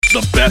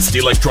The best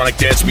electronic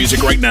dance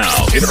music right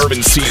now in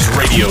Urban C's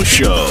radio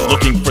show.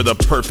 Looking for the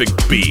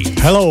perfect beat.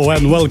 Hello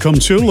and welcome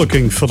to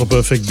Looking for the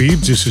Perfect Beat.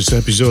 This is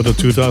episode of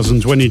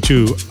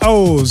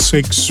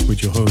 2022-06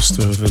 with your host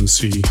Urban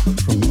C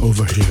from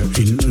over here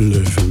in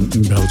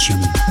Leuven, Belgium.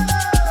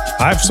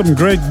 I have some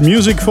great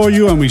music for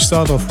you, and we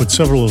start off with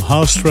several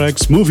house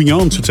tracks, moving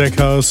on to tech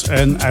house,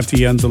 and at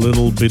the end a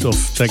little bit of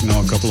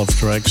techno, a couple of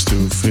tracks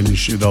to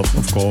finish it off,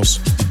 of course.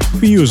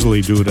 We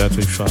usually do that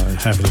if I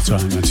have the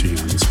time at the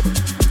end.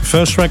 The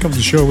first track of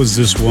the show is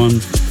this one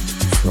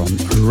from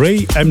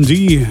Ray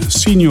MD,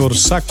 Senior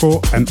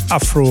Sacco and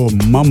Afro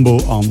Mambo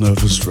on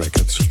Nervous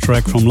Records. A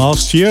track from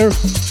last year,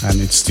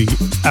 and it's the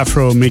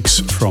Afro mix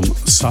from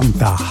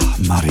Santa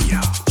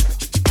Maria.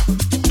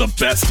 The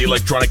best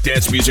electronic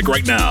dance music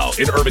right now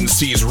in Urban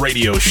C's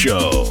radio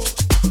show.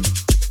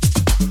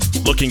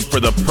 Looking for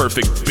the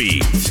perfect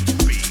beat.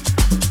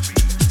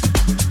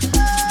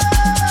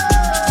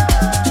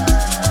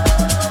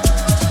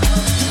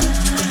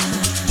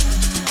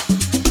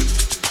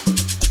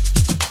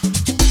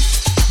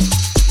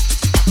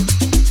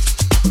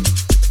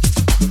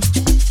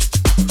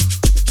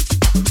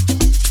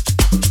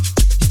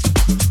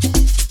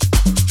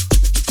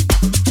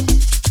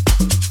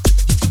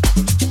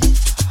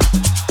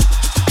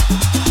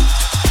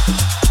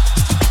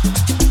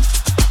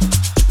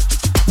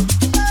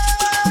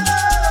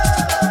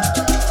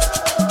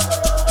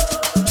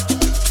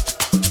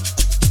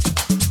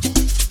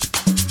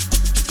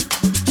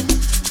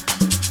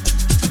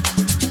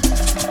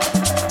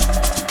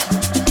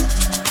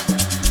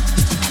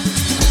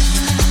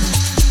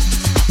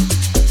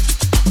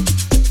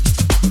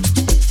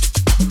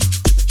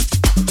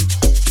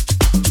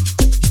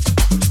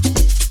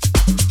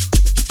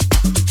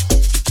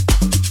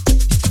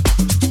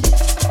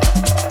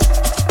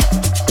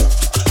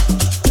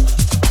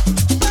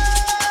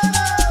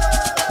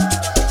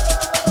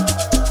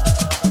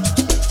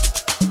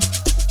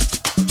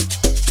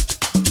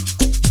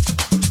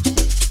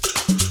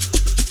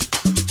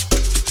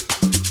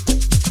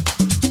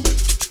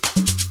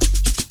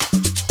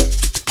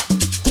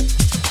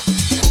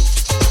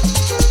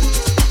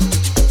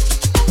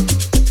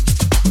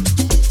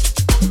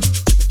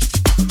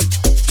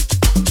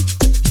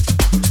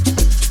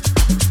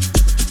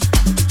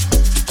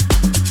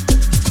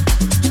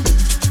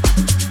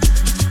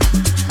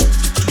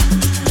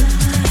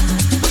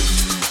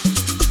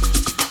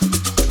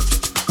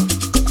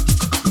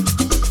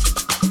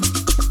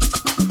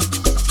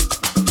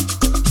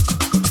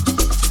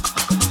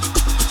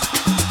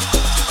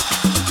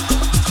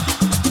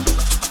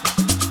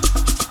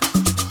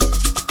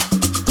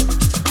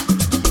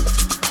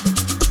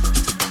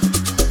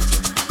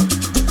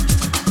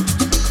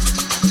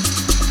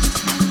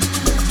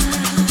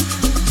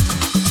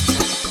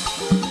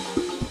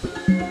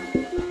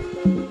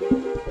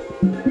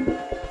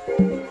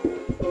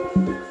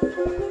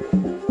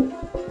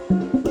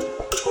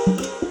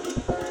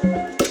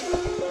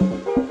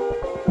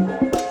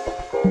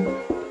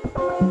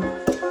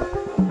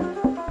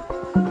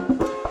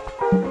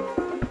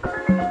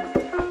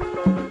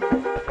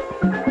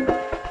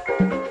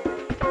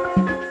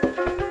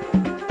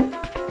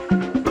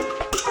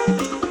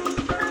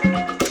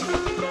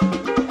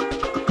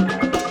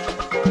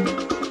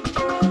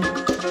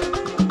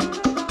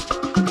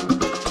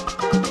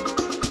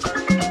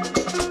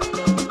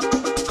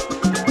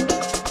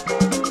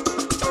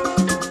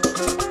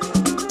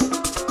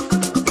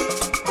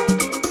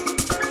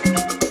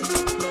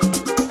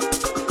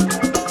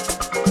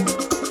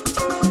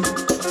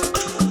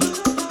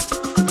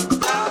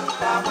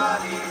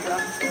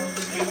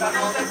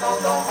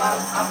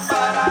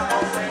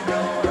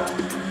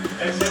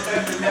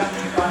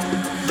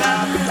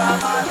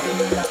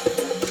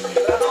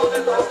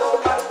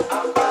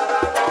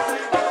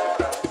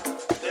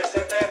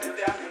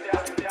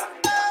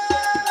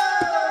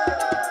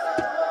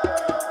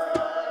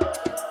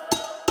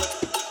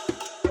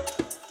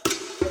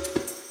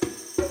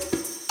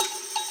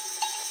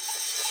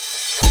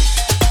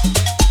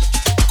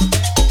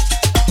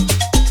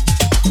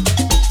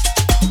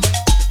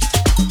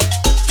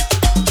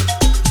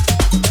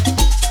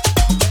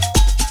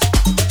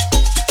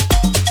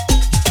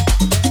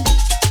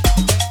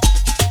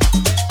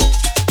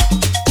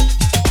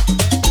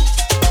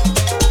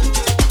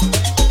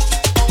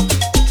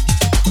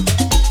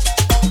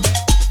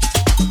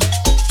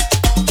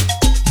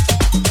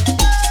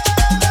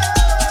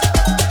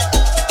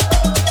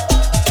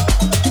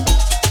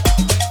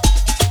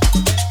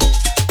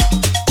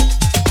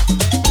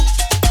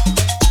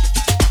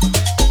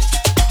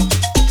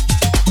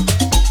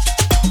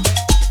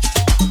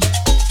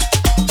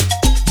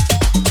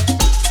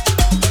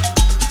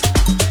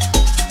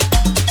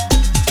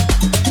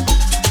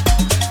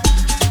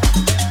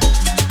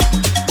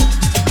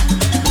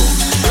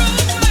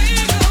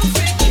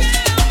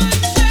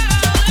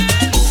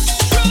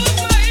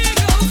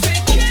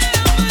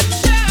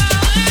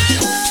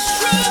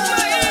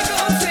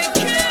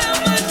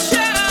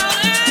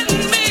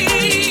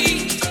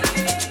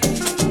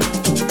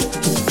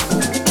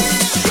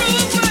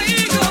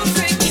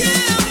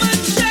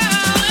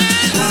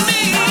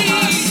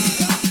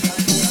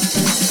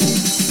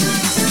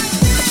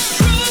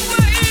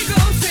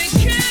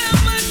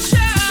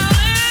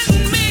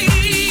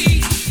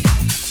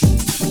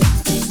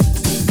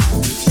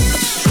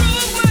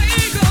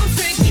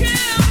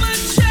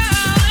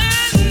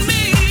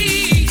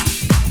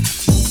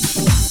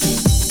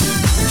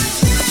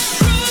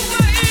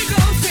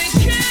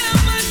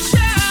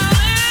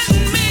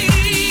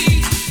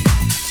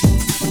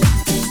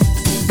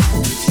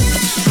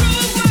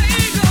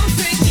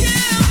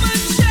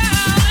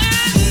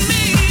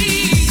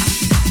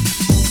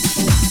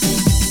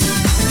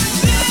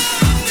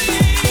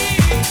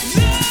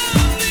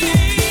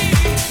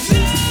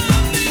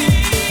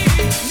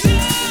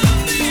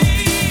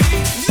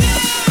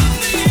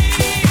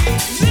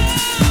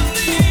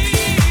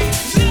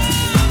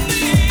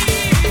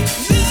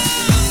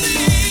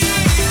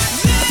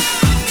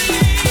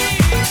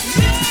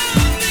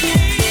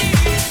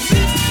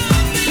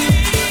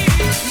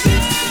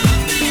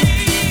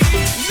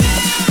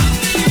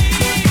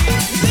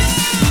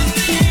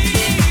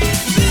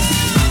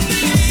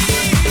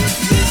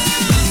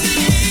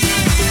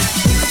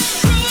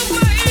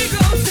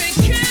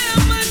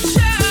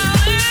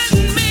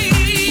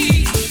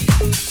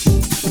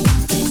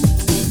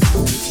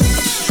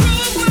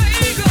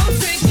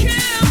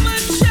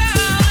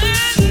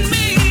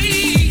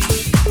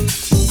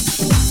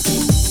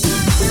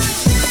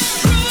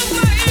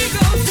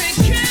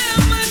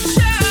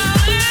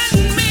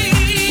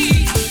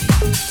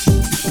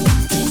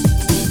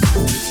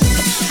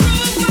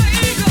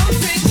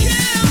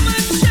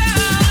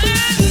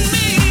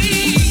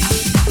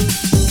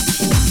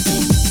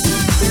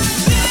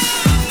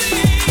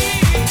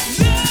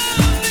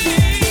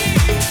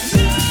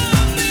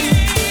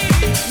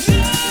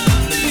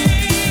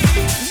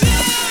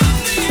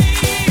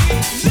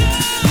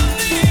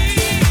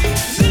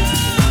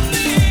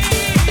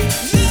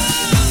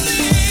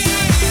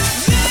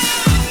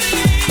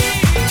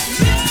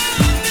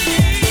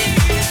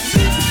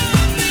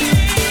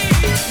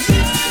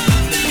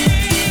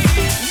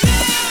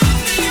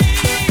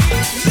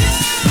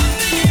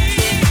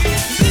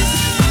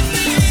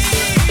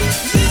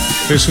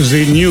 This is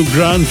the new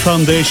Grand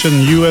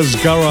Foundation US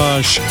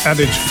Garage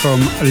edit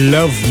from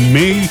Love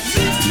Me.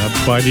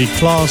 That's by the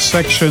Class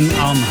section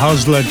on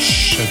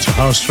Houseledge. It's a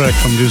house track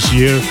from this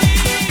year.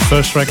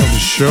 First track of the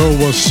show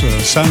was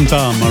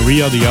Santa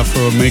Maria, the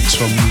Afro mix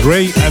from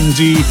Grey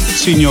MD,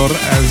 Signor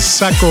El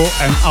Sacco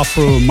and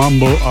Afro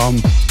Mambo on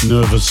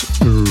Nervous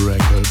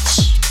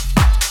Records.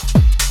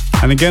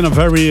 And again, a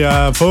very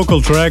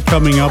vocal track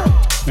coming up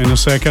in a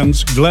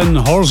second. Glenn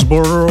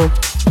Horsborough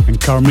and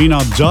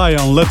Carmina Die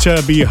on Let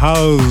There Be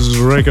House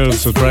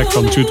Records, a track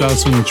from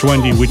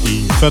 2020 with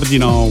the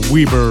Ferdinand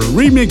Weber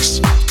remix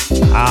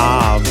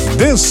of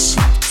This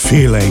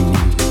Feeling.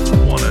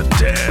 Wanna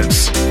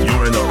dance?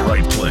 You're in the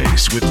right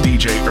place with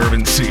DJ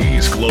Irvin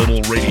C's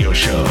Global Radio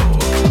Show.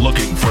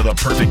 Looking for the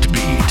perfect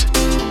beat.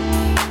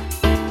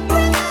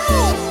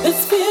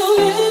 This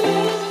feeling,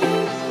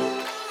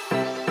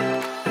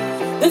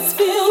 this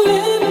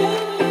feeling,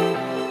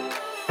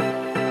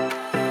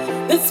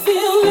 this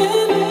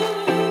feeling,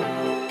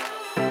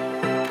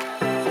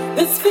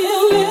 this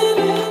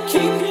feeling,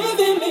 keep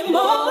giving me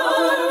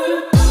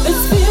more.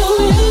 This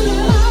feeling,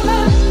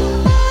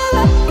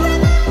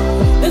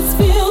 this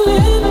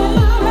feeling,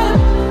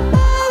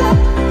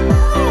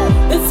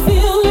 this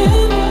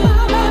feeling,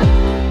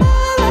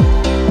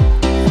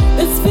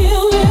 this feeling, this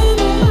feeling,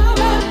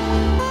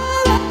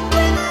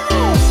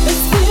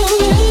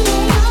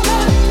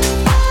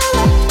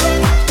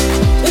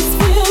 this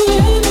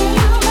feeling,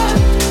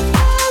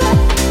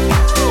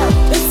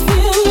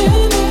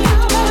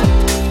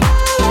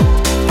 this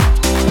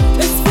feeling,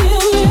 this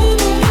feeling,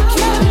 keep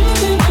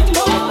giving me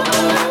more.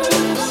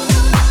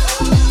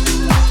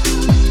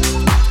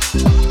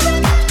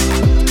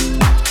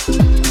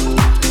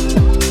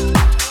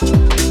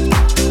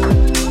 This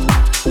feeling,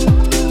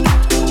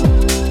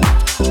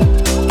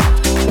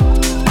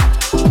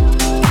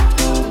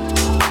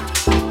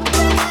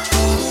 this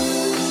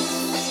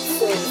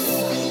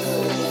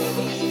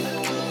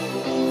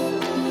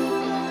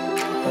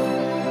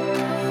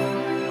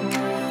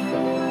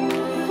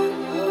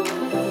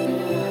feeling,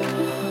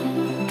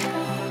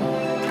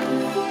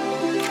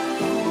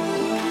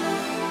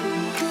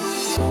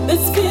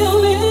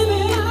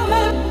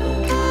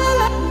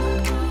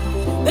 this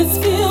feeling,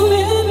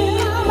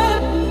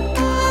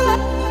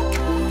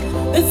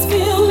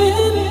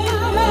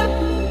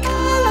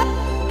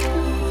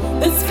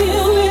 this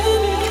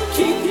feeling,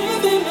 keep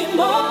giving me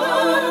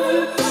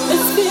more.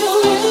 This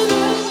feeling,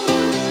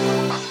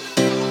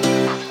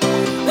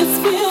 this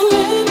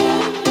feeling,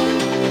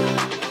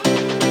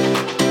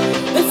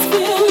 this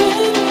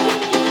feeling,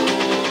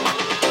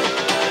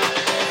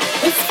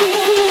 this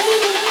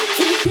feeling,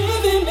 keep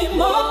giving me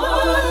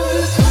more.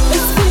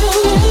 This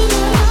feeling,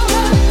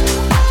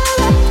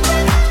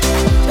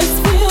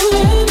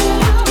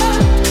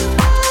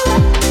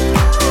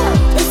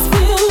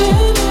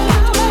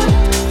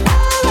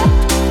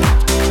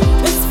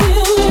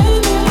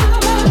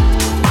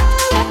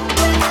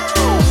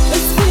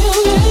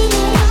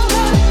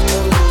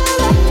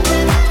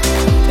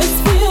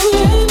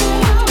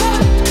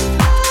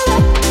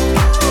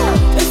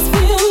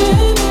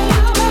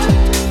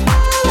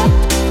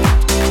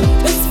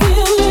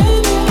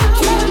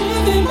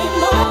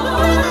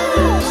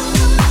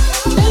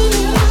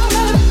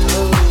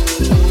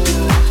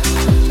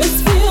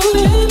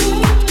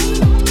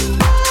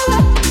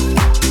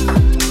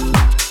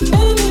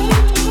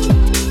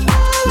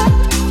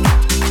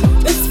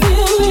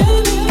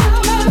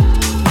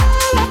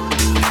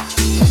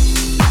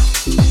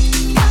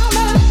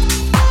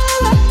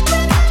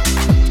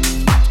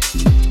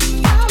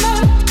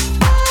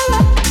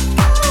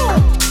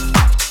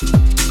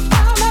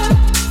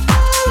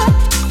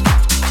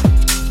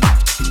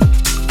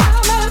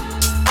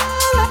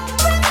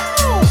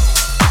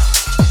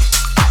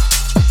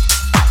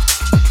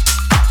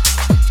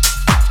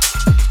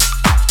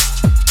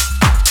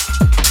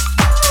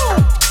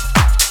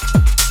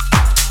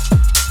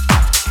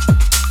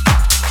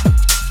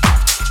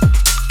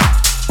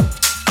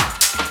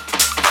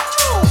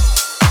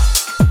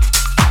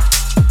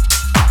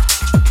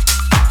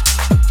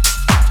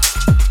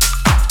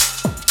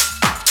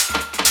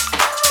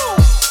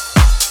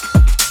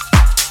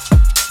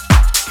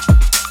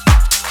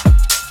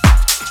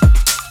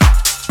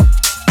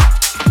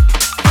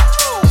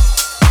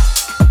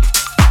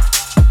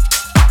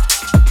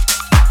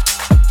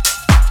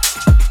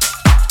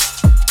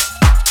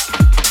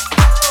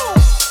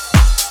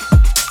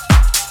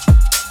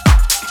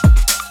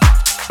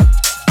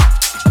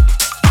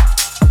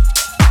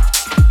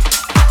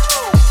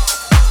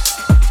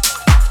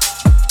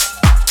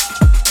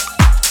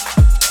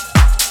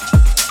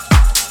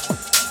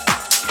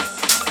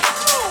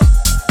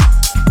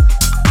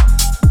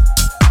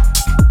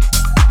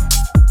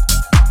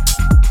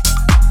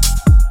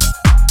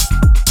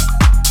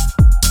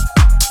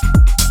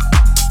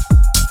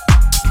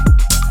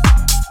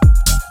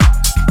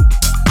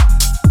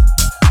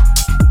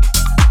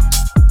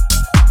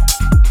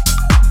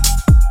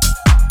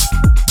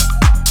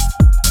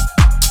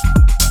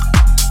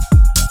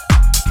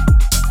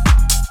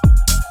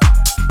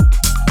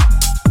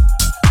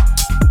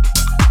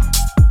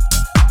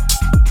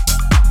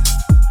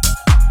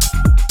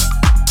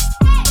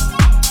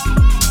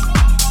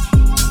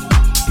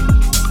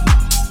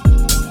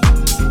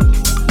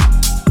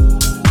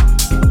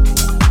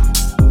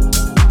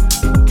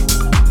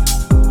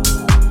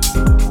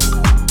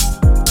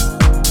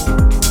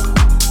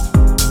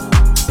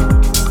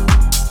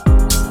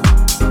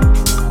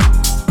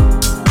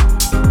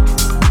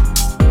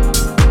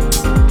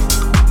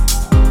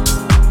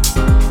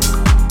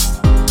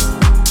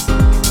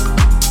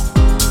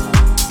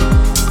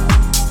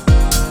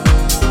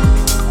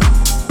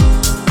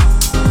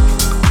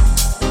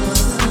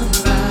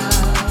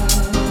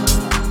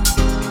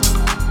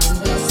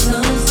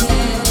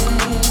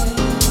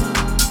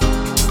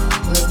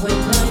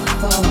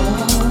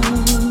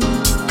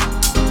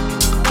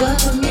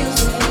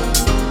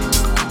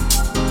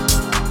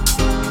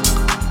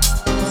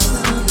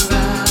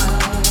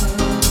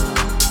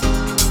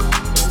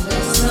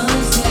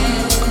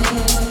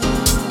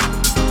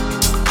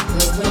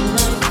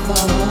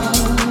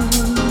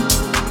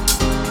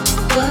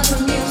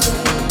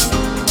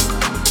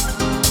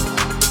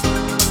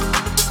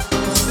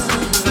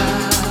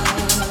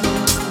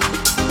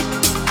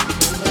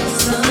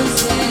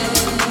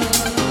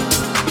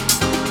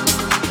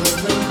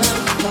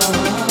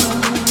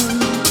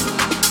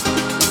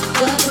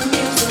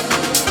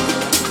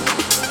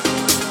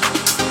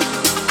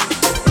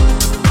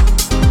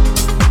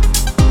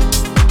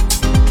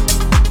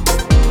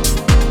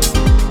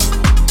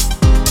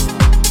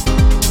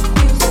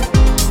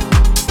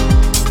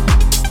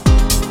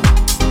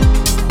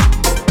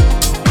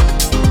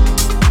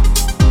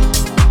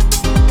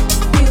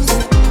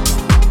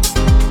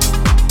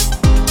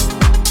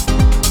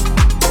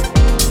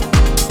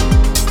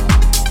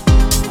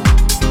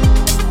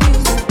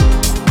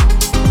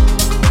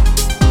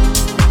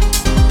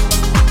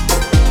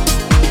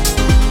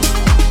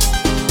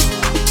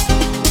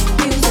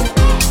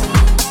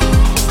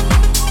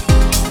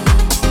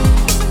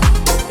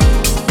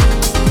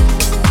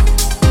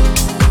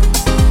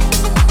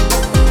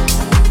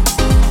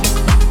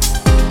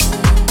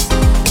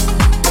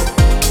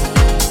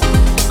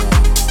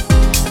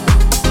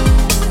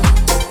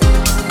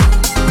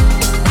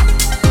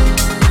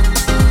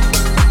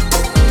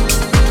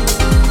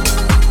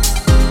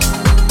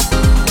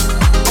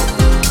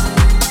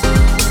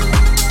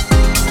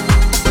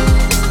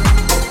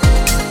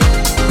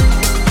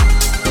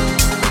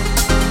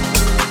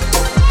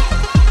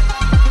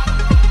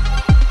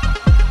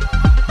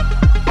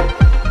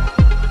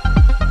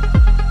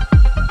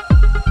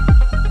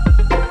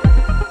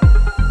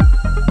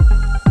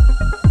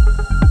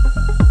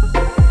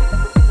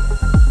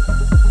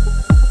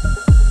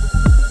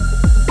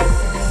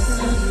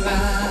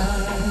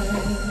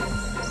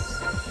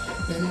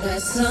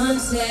 that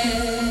sunset,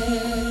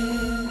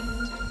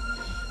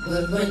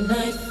 but when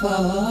night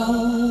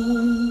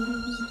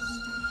falls,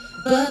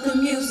 but the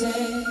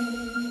music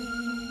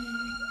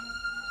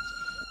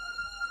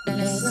and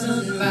that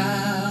sunrise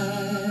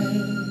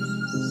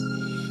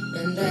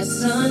and that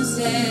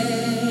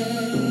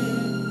sunset,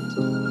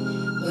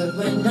 but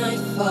when night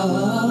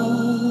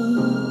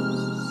falls,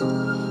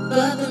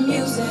 but the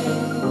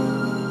music.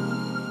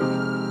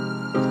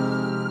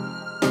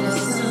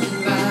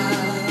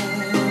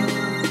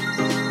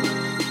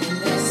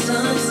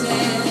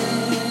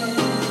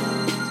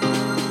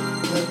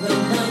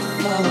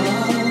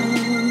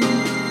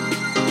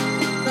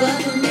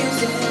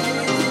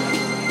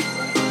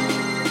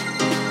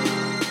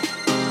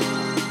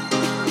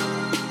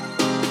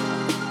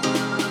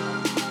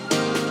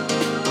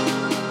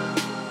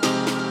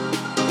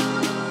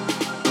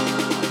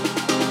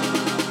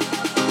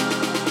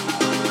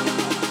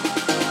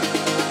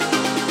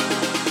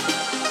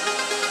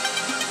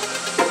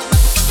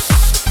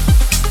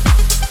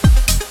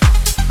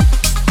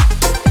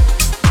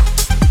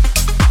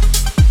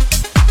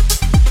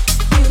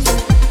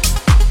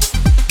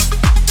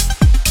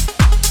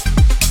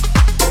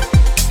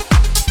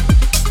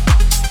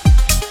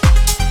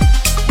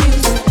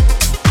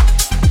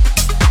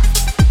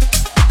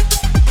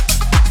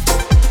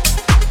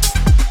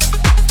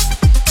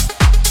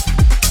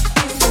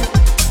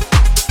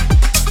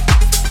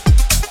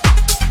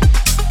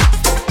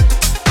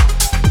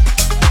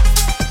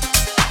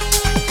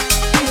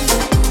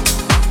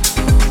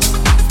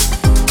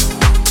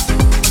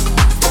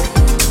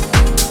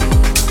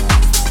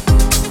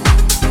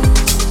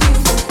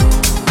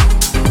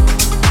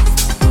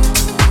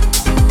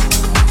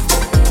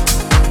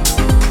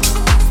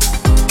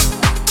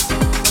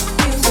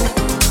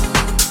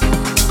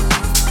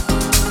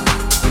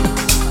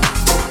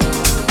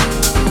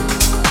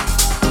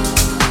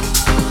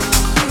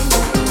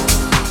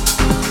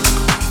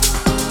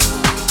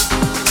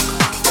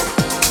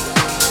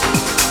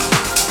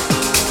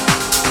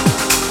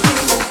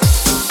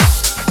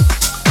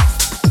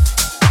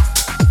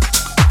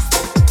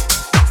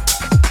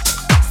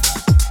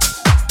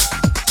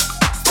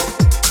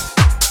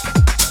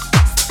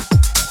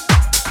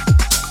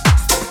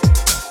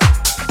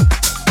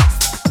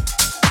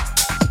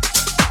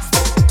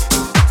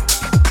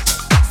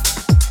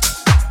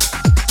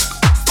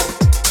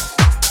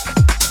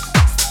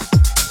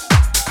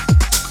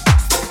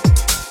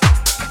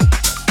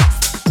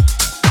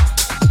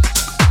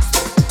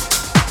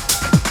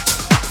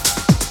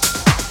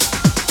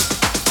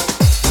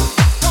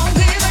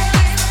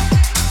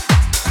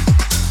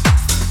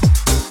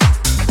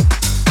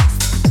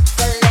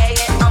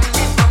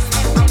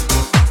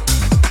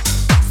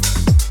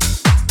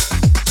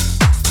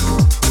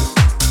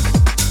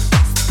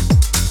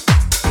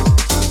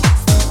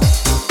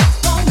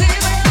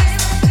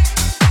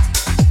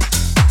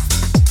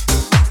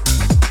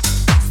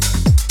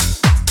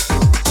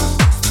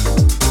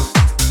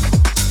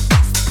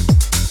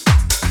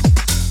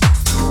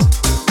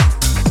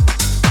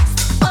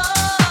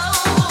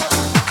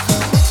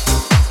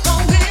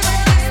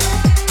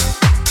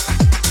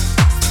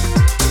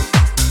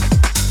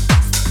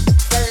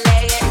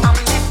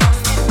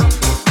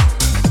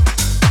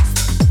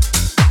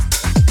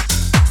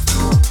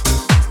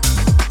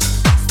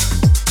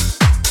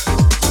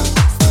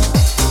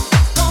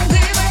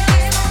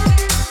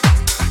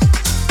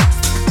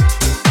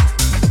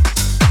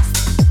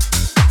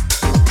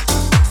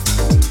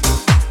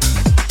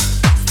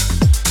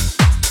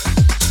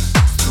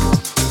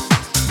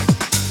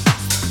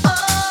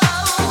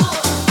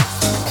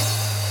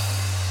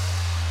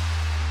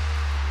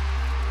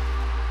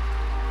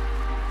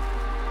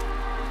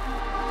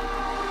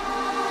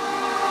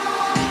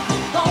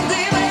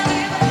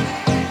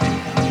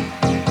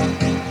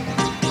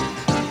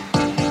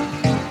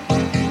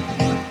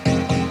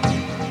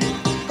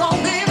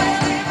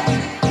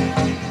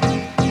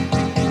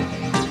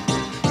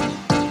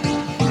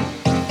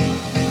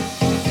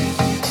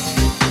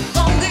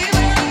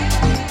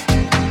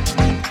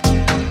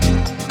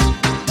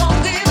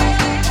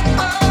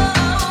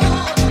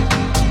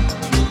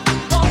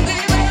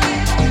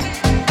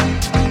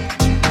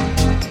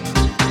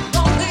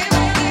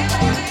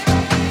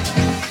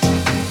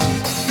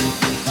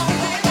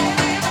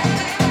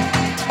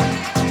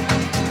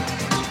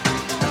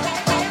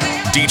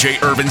 DJ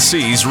Urban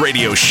C's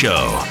radio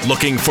show.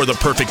 Looking for the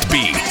perfect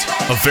beat.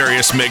 A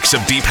various mix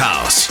of deep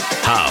house,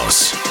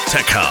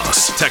 tech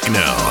house, techno,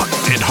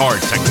 and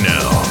hard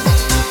techno.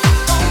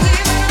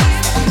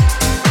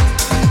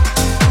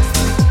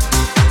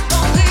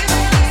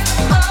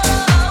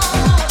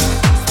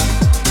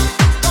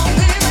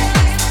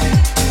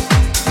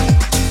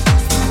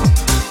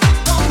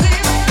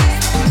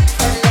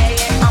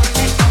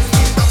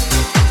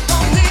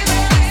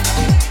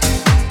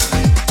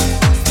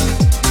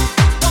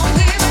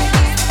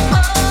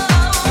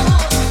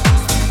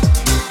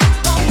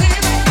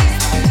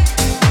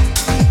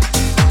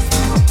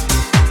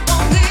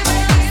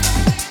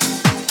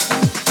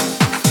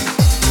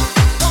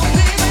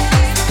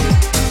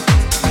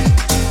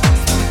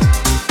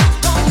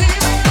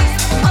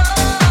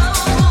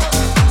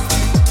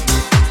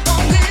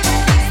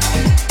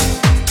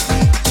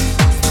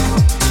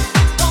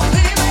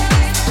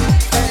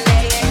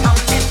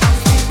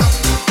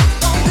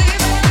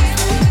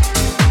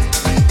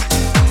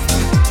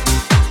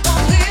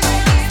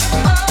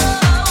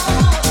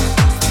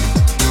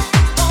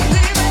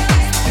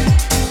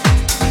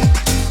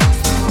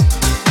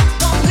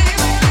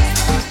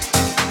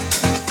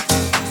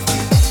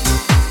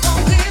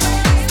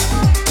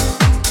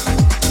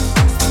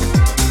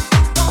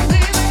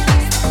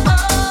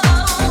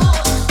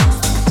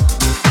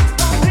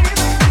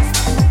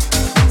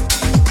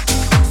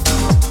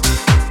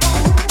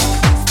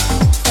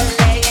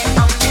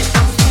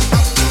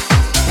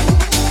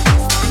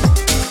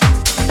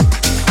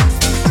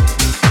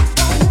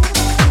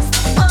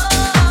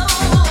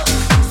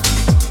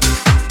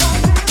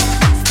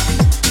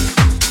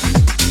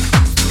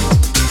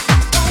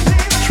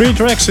 3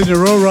 tracks in a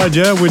row right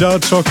there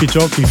without Talkie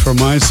Talkie from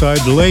my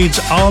side. Laid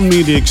on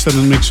me the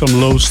extended mix from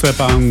Low Step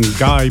and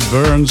Guy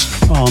Burns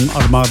on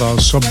Armada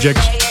Subject.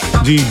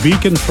 The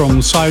Beacon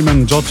from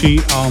Simon Doty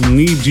on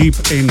Knee Deep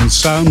in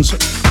Sounds.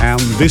 And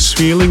This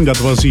Feeling,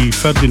 that was the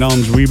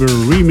Ferdinand Weber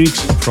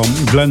remix from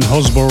Glenn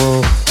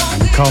Hosborough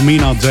and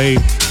Carmina Day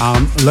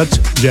on Let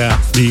There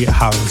Be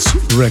House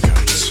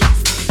Records.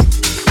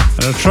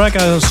 And a track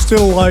I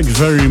still like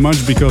very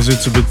much because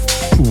it's a bit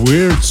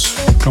weird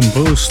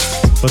composed,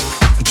 but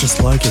I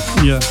just like it,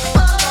 yeah.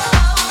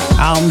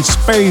 And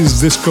Space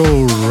Disco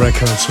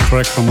Records, a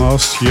track from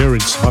last year,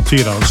 it's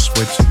Hatiras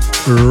with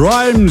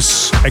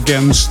Rhymes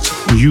Against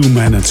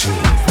Humanity.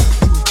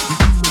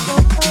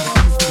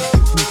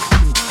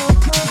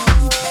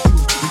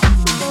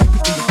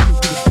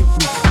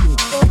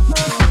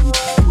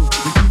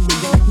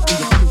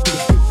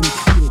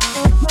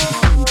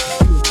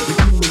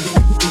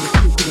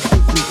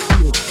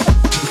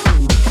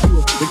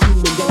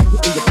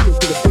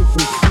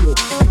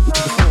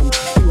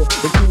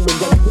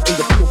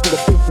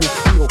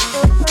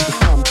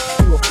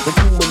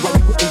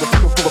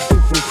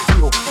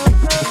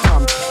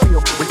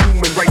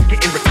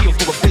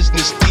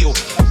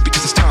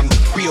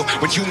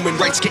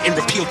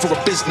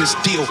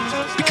 Deal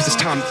because it's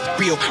time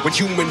real when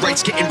human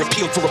rights getting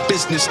repealed for a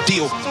business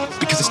deal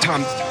because it's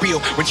time real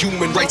when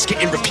human rights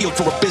getting repealed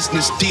for a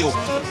business deal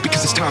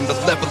because it's time to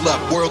level up.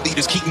 World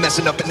leaders keep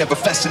messing up and never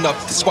fessing up.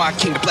 That's why I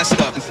came to bless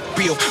it up.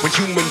 Real when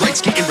human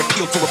rights getting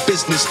repealed for a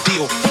business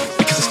deal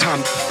because it's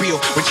time real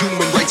when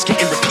human rights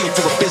getting repealed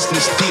for a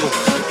business deal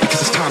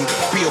because it's time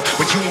real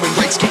when human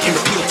rights getting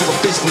repealed for a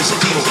business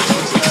deal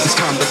because it's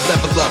time to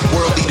level up.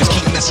 World leaders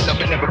keep messing up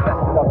and never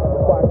fessing up.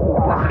 That's why I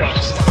came to bless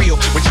it up. Real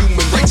when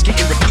human rights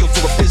getting repealed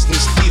for a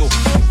business deal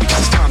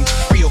because it's time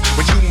real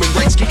when human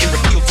rights getting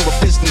repealed for a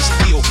business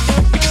deal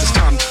because it's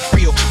time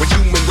real when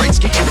human rights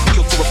getting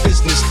repealed for a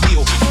business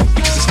deal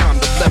because it's time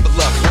to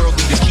level up. World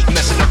leaders keep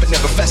messing up and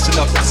never fessing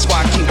up. That's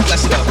why I came to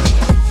bless it up.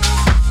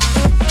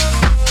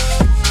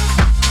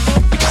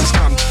 Because it's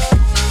time.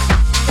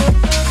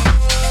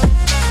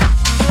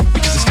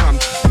 Because it's time.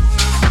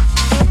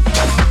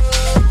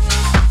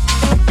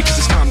 Because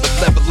it's time to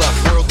level up.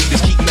 World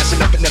leaders keep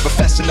messing up and never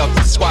fessing up.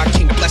 That's why I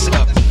came to bless it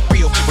up.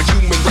 When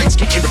human rights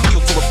getting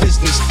repealed for a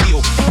business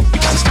deal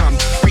because it's time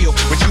real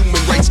when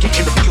human rights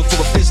getting repealed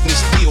for a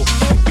business deal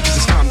because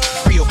it's time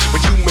real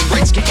when human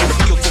rights getting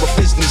repealed for a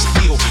business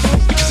deal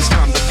because it's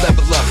time to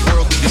level up.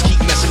 World leaders keep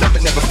messing up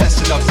and never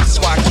fessing up. That's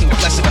why I came to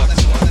bless it up.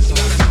 Because it's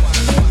time.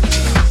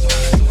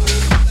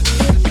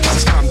 Because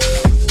it's time.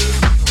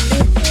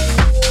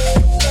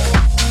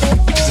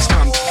 Because it's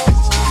time.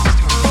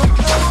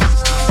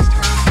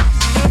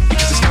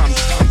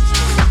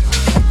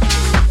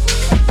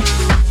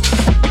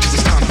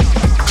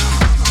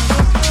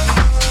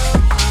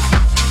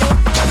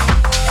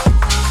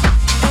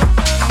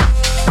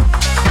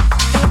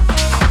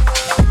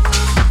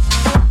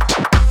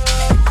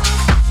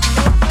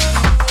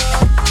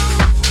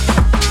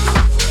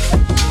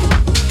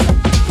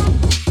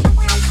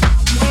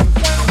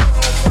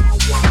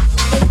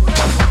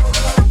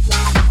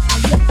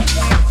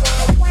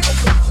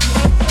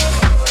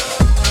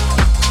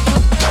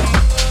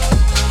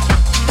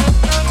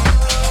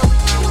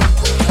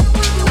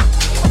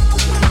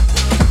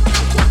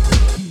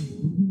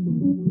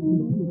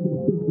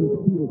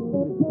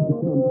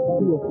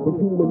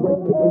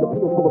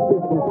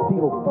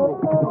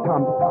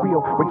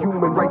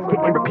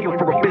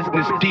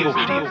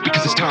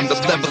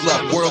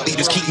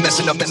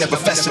 Up and never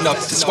fessing up.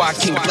 That's why I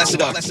came to bless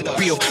it up.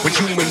 Real when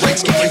human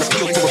rights getting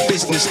repealed for a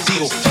business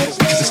deal.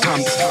 Because it's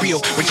time. Real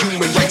when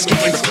human rights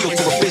getting repealed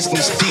for a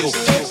business deal.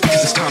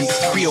 Because it's time.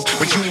 Real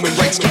when human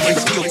rights getting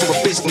repealed for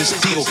a business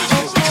deal.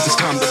 Because it's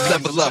time to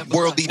level up.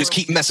 World leaders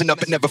keep messing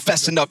up and never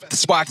fessing up.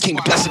 That's why I came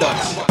to bless it up.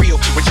 Real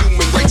when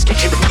human rights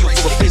getting repealed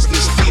for a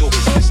business deal.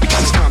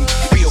 Because it's time.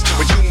 Real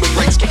when human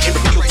rights getting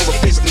repealed for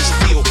a business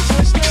deal.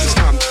 Because it's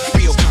time.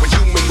 Real when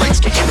human rights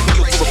getting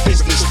repealed for a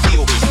business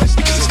deal.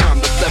 Because it's time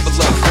to level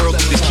up. World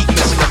leaders keep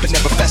messing up and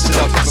never fessing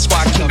up. That's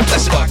why I came to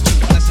bless it up.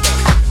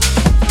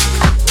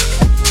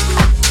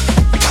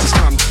 Because it's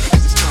time.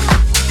 Because it's time.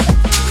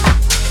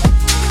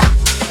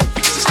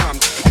 Because it's time.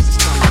 Because it's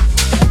time.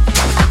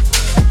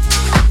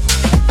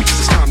 Because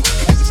it's time.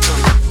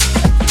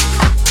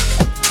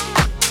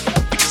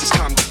 Because it's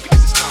time.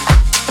 Because it's time.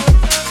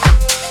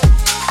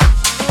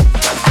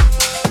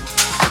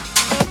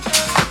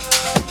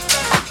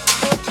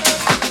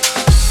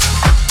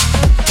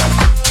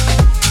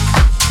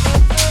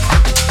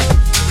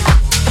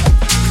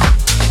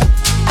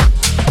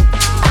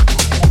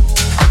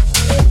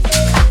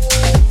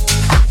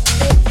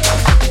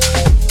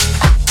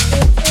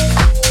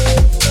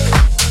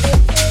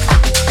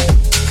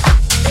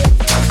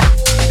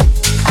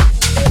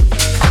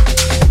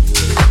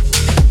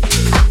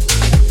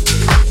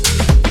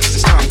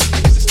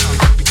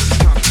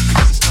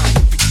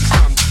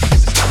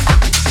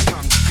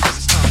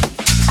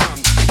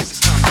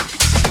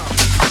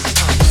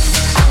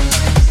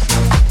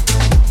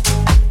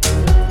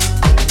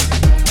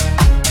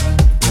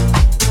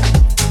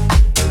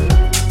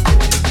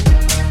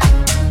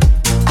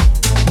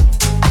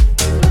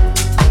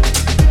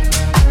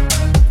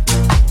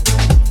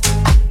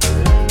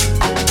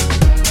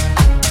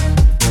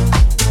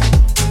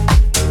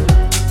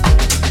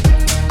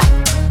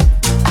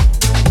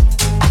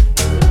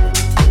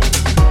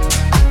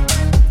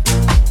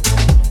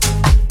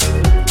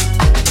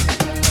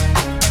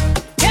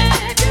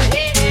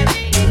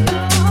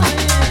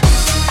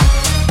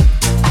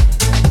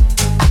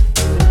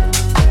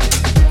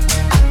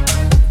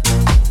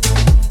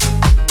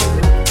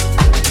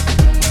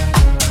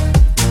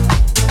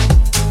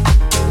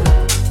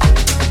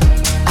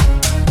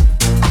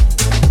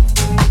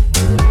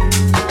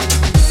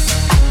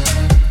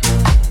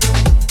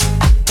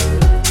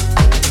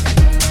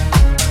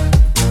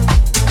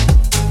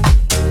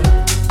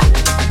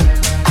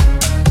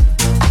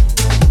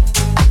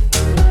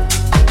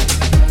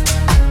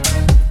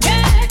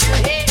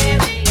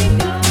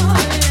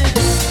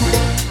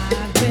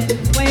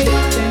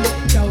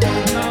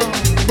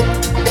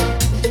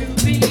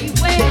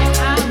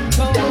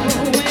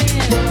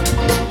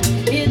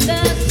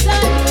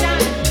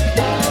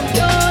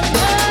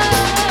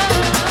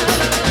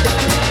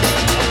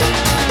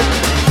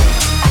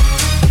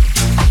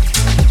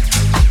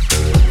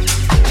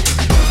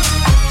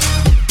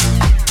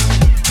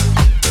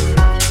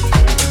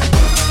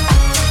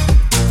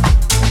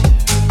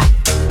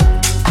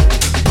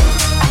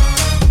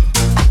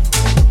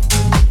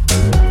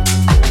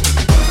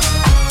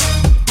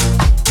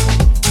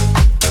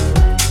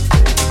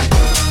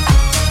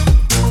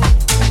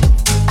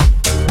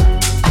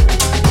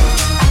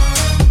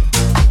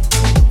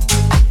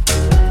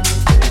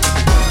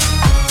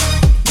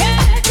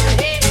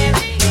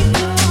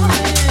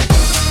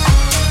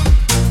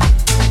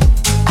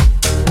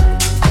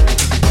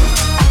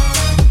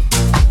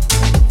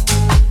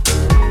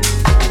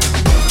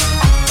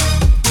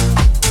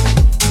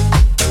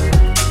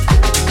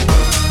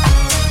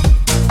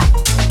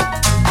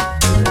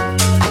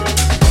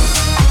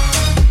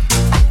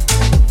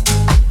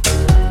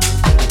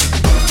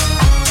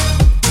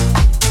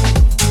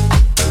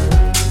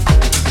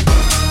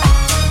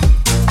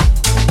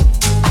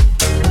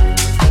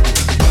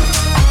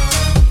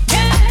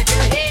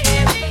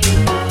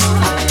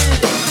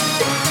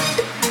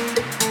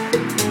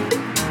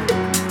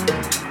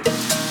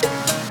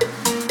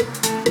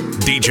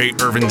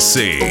 DJ Irvin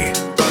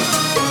C.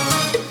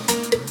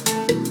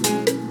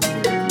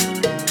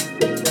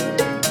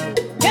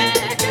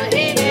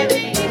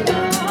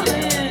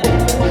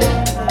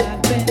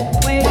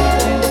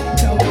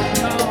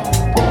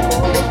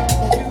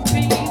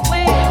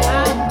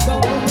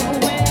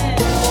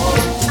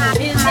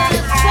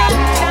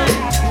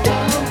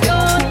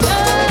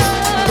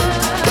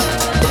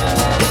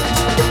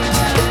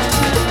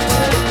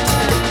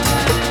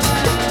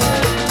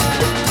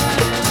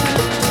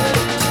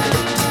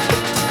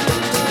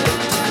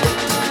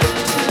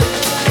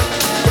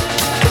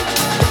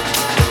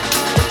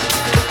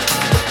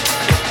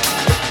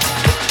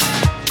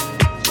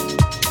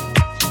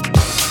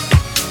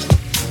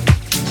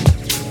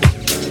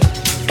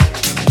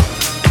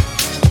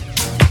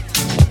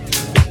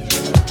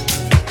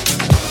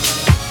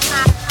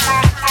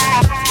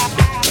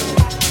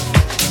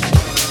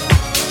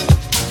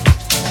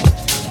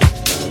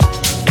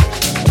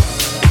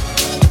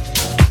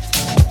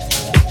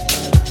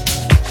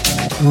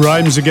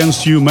 Rhymes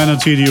Against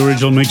Humanity, the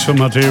original mix from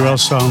Matera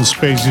Sound,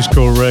 Space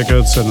Disco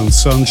Records, and on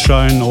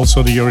Sunshine,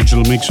 also the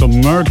original mix from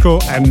Mirko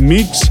and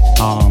Mix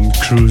on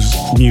Cruise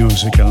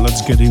Music. And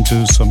let's get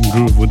into some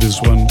groove with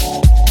this one,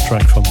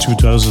 track from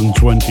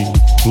 2020.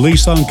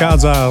 Released on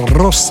Casa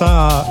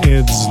Rossa,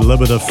 it's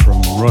Lebedev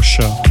from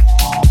Russia.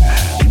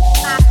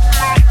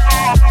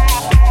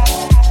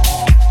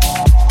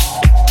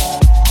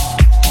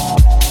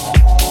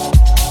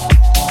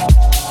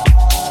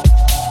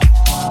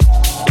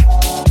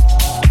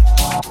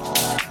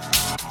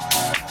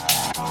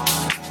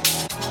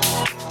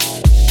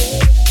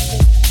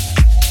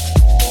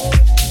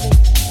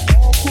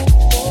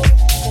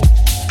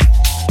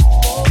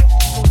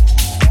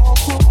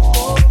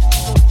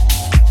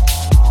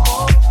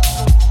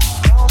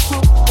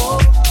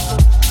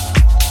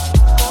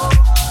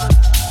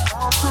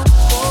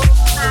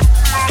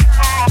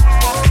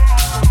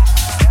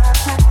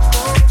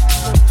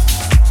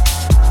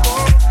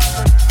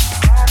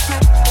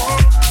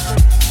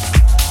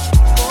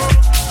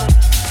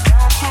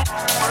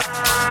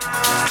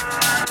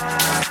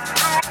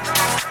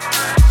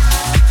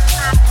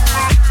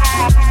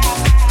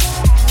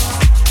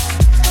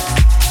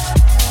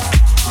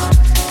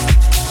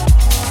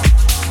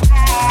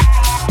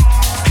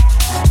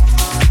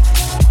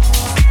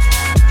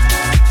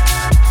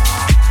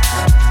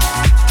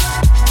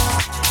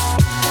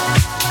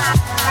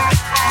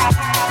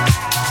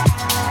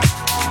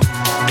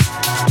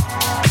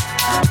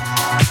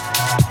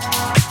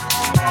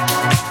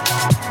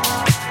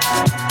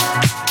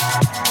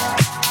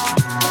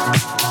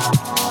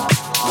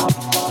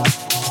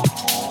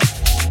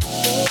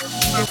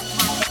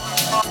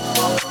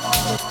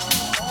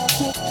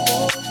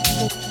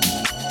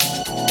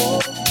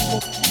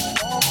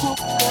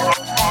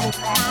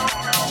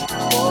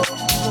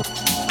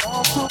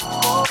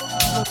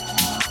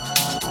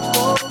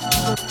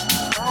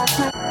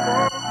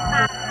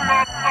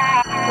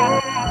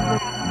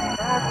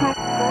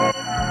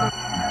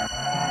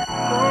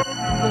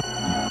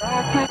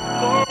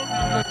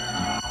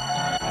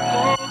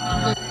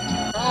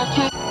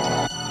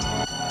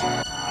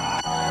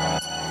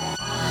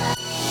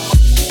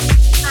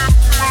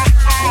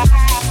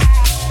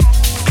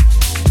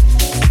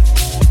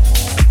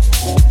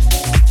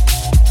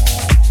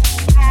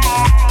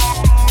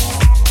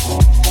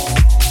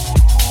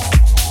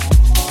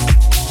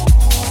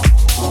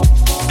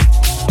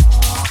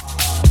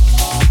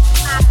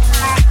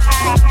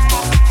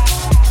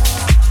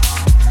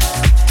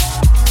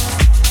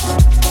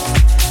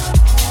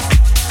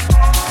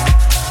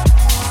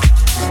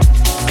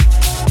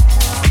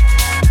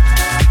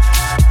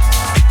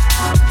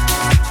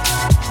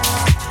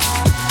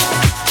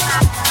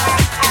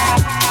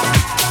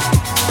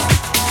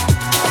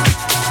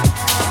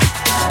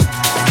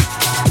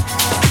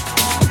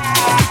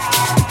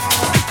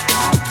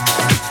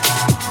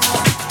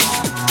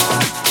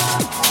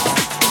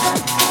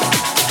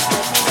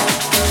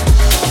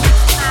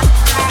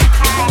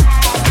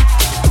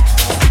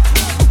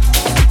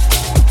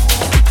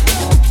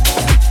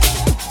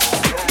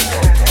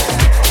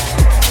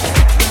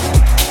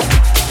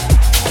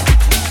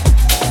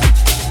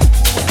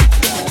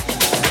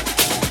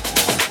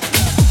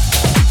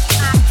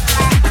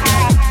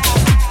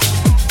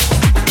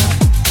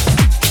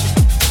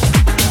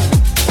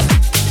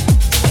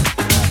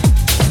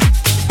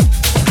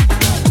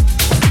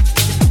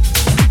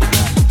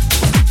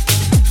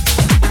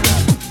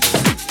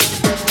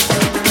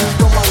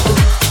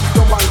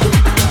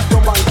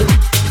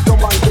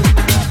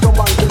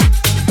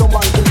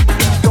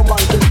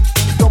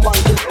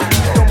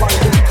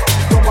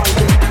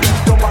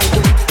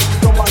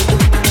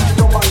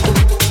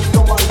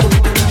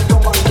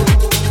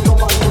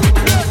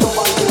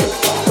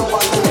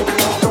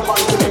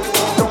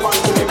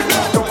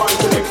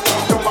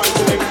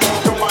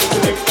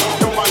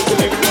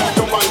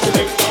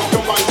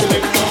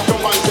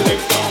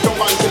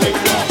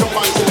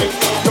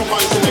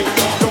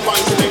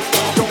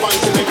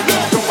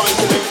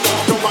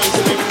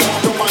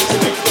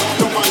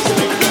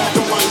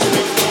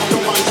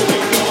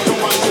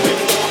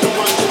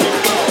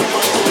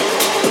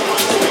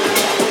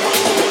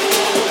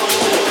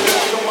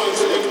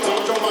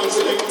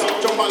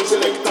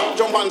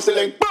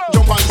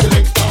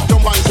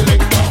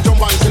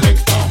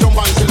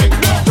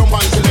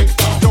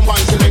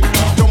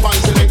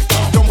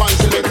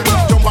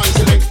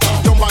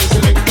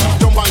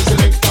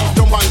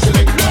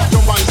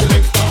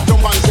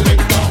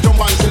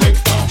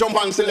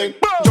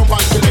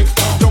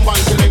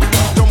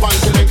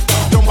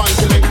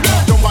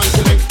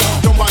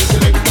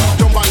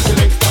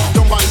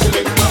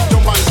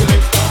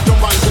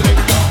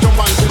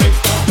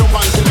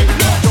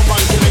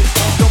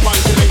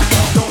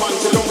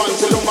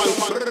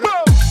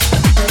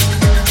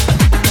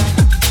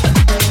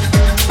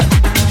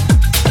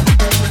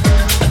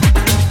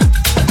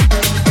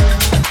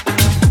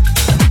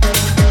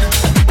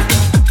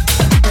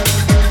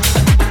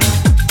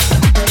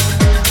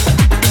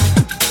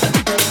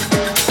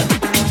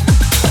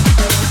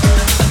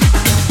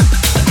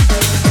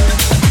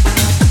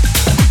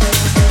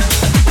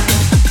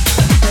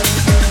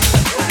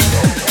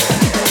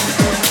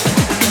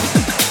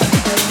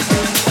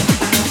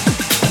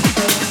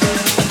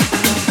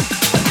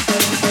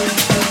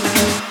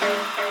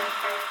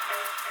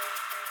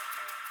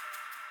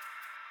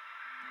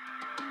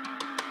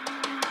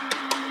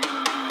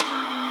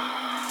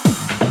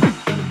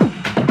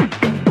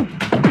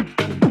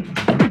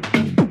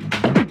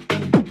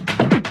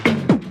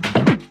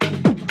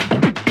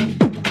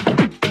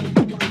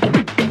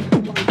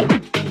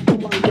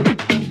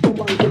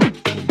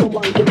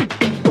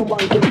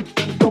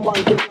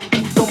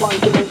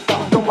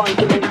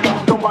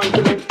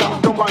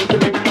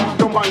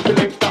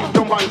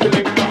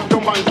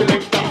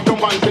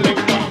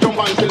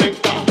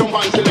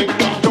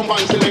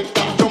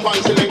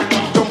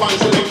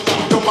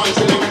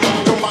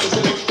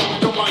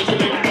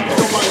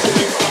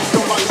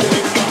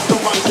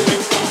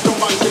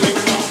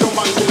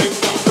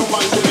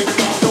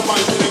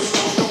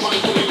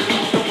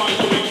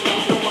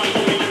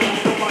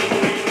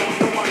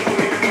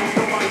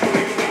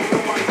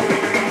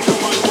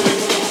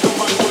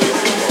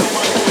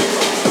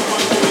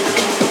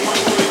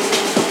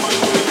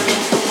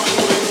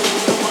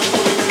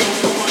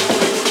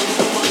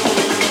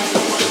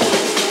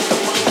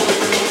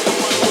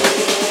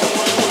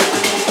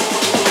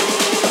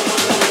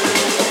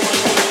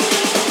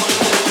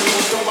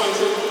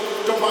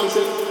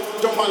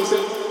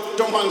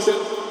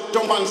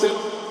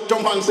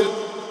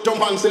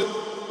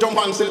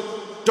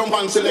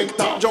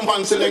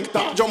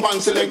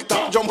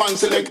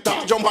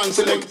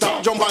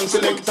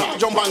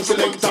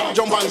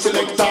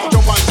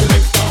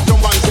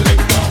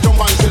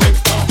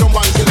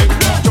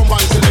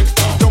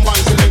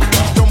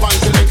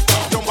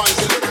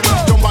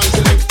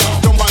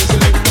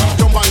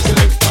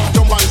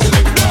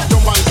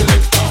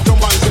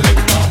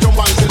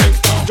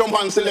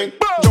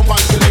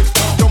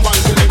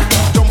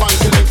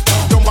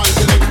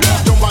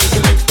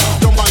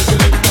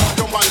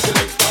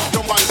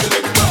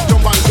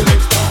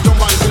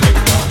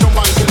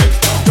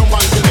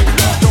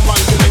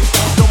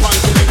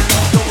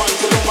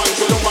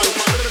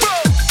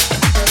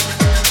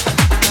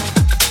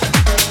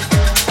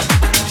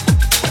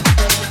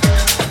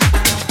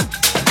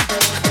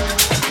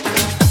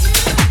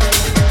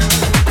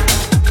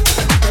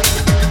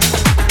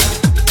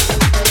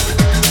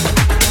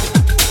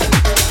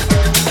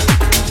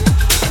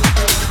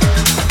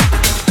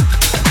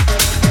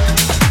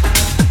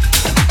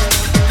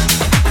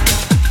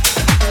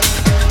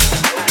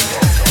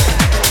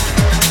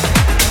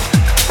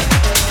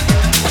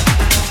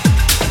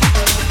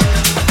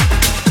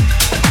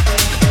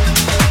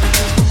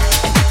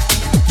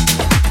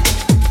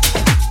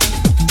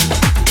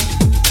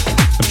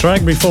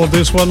 Track before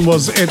this one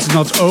was It's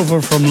Not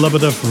Over from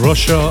Lebedev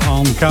Russia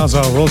on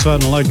Casa Rosa,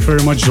 and I like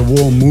very much the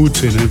warm mood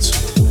in it.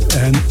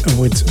 And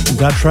with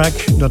that track,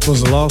 that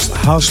was the last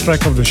house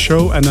track of the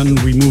show, and then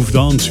we moved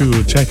on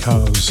to Tech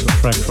House, a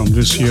track from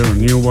this year, a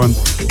new one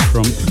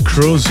from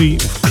Cruzy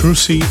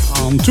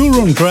on 2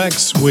 room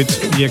tracks with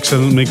the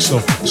excellent mix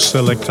of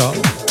Selecta.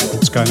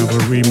 It's kind of a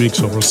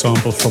remix or a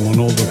sample from an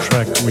older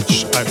track,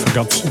 which I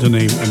forgot the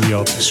name and the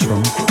artist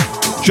from.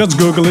 Just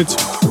Google it.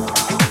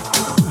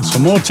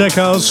 Some more tech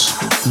house.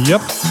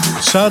 Yep,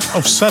 South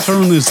of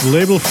Saturn is the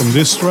label from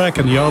this track,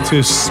 and the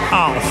artists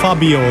are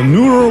Fabio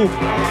Neural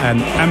and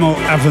Emo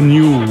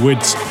Avenue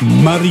with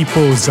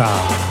Mariposa.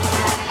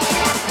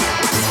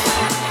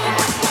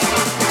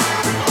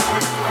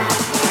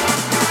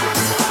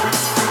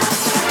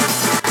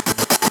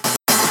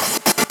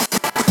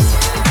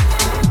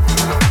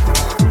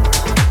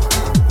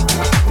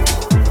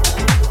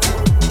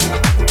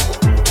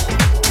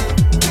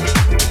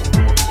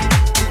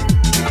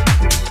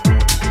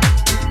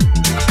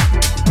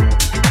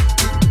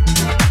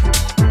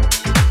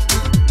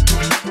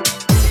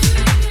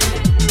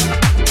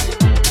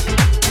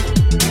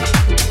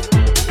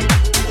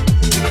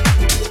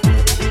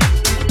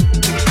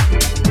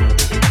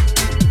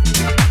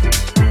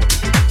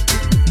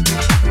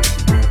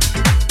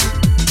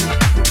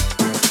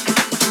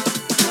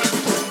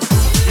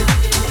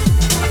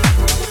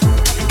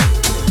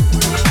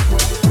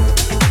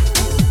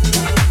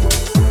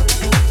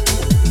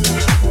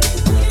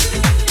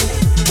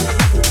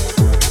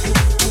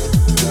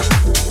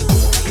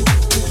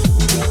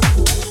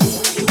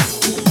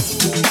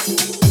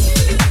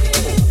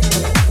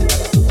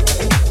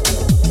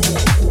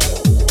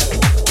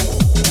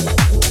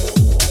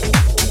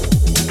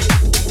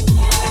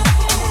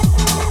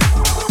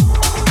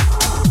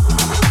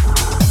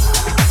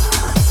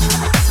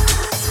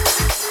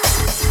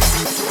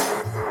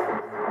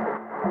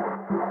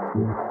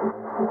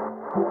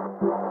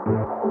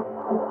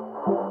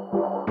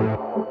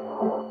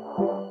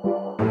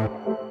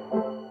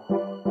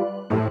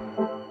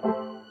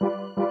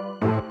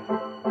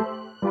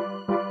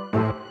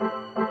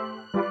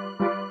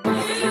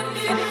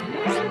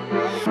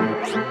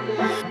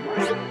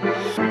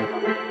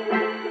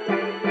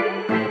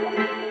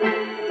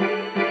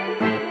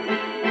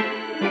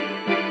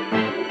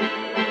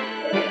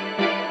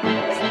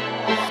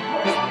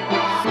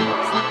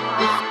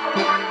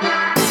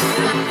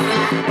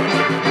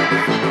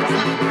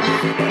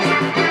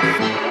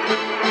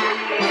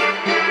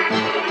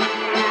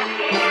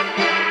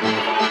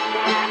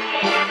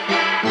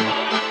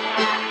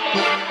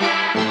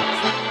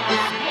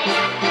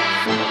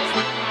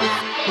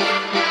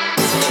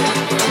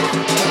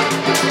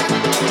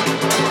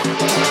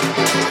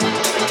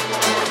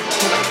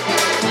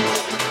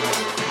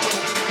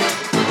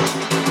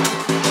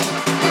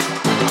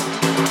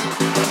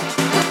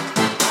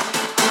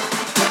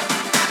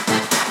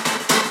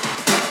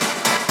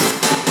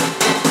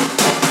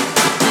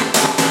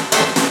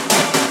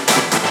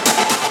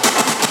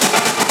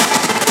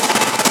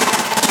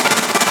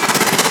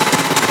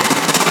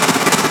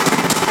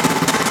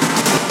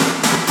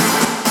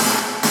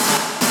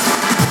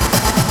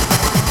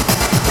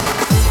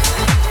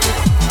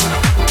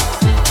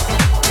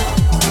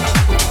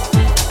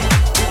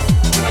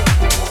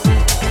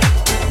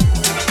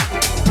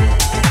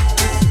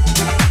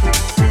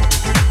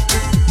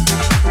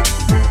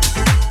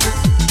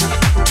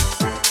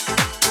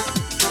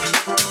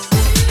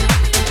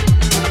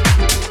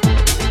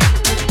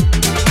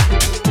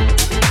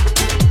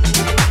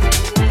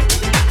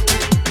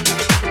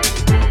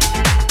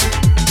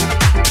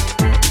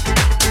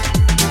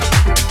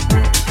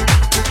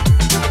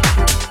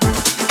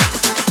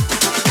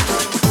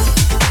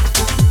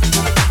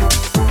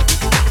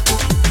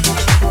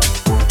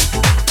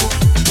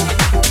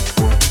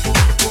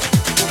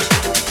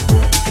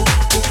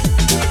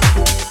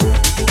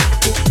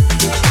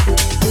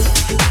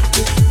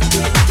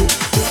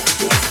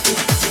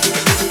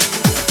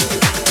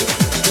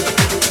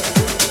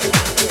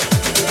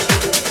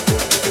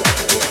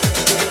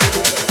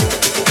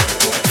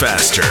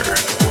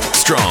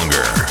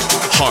 stronger,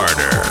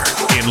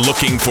 harder, in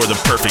Looking for the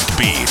Perfect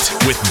Beat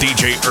with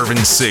DJ Irvin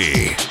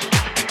C.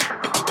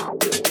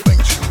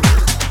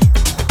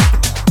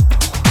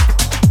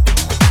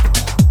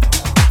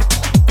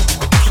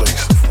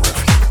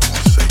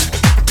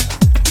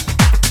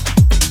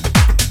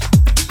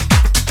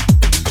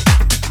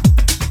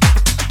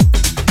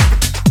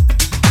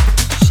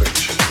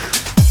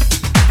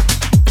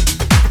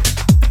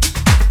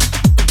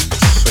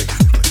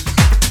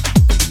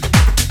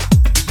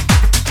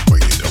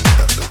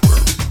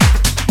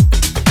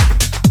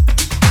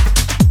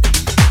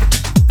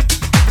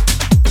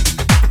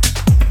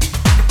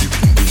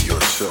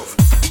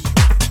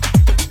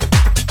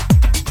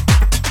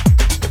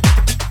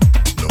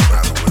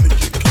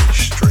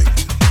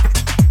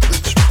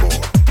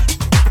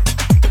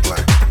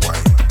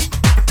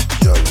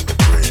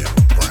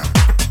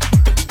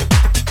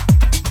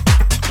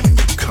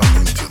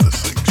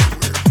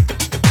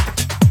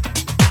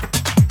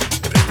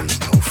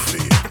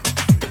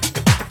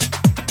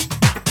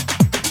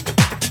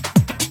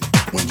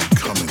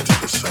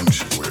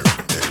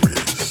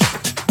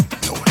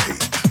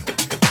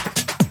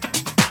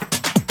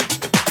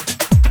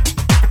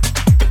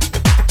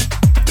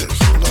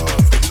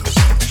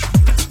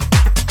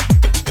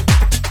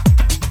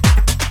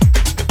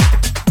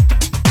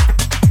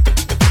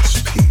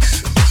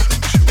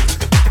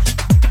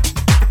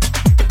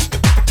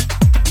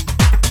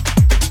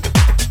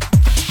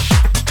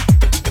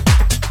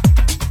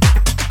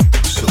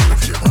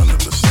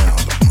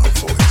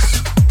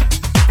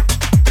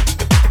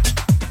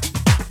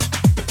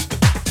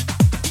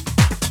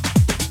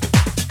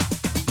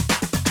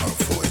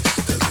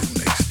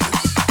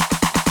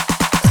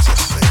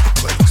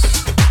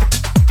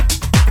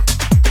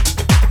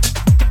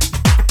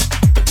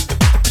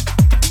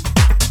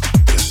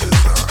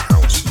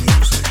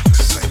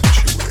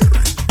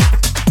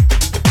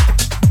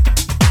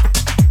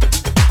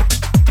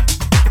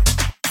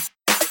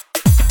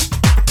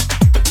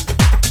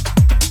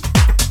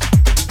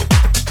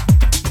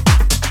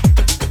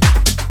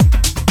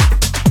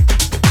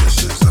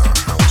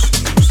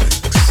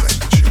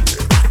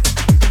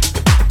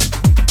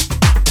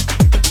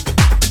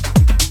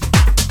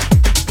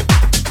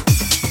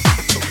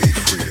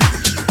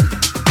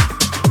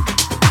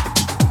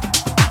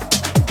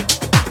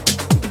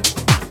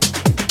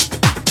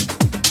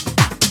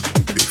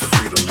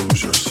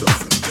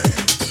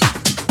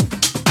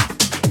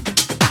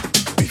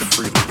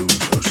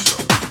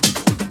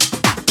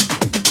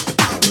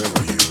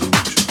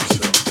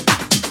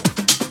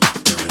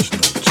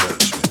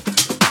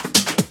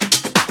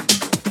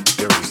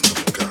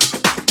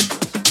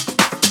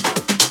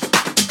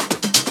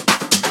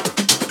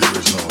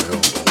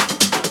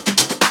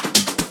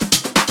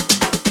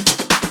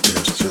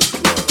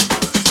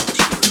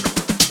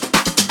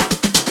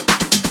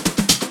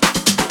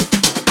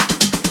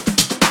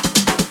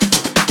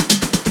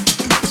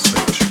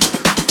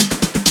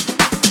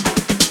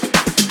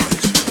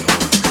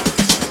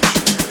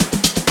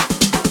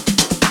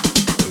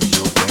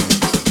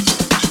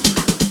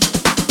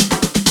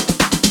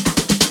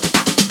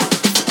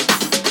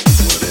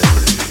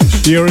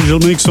 The original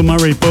mix of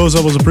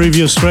Mariposa was a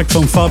previous track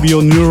from Fabio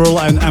Neural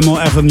and Amo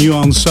Avenue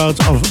on South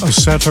of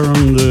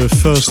Saturn,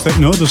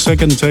 the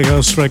second tech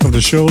house track of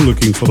the show,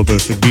 Looking for the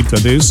Perfect Beat,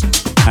 that is.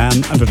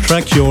 And the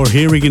track you're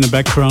hearing in the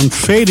background,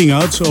 fading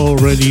out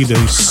already, the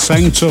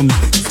Sanctum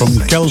from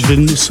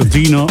Kelvin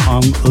Cedino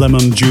on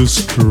Lemon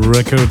Juice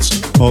Records.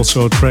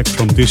 Also a track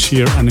from this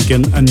year, and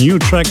again a new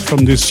track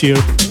from this year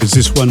is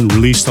this one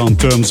released on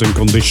Terms and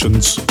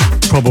Conditions.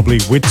 Probably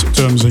with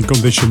Terms and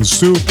Conditions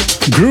too.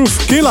 Groove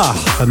Killer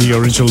and the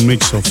original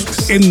mix of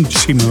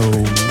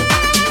Intimo.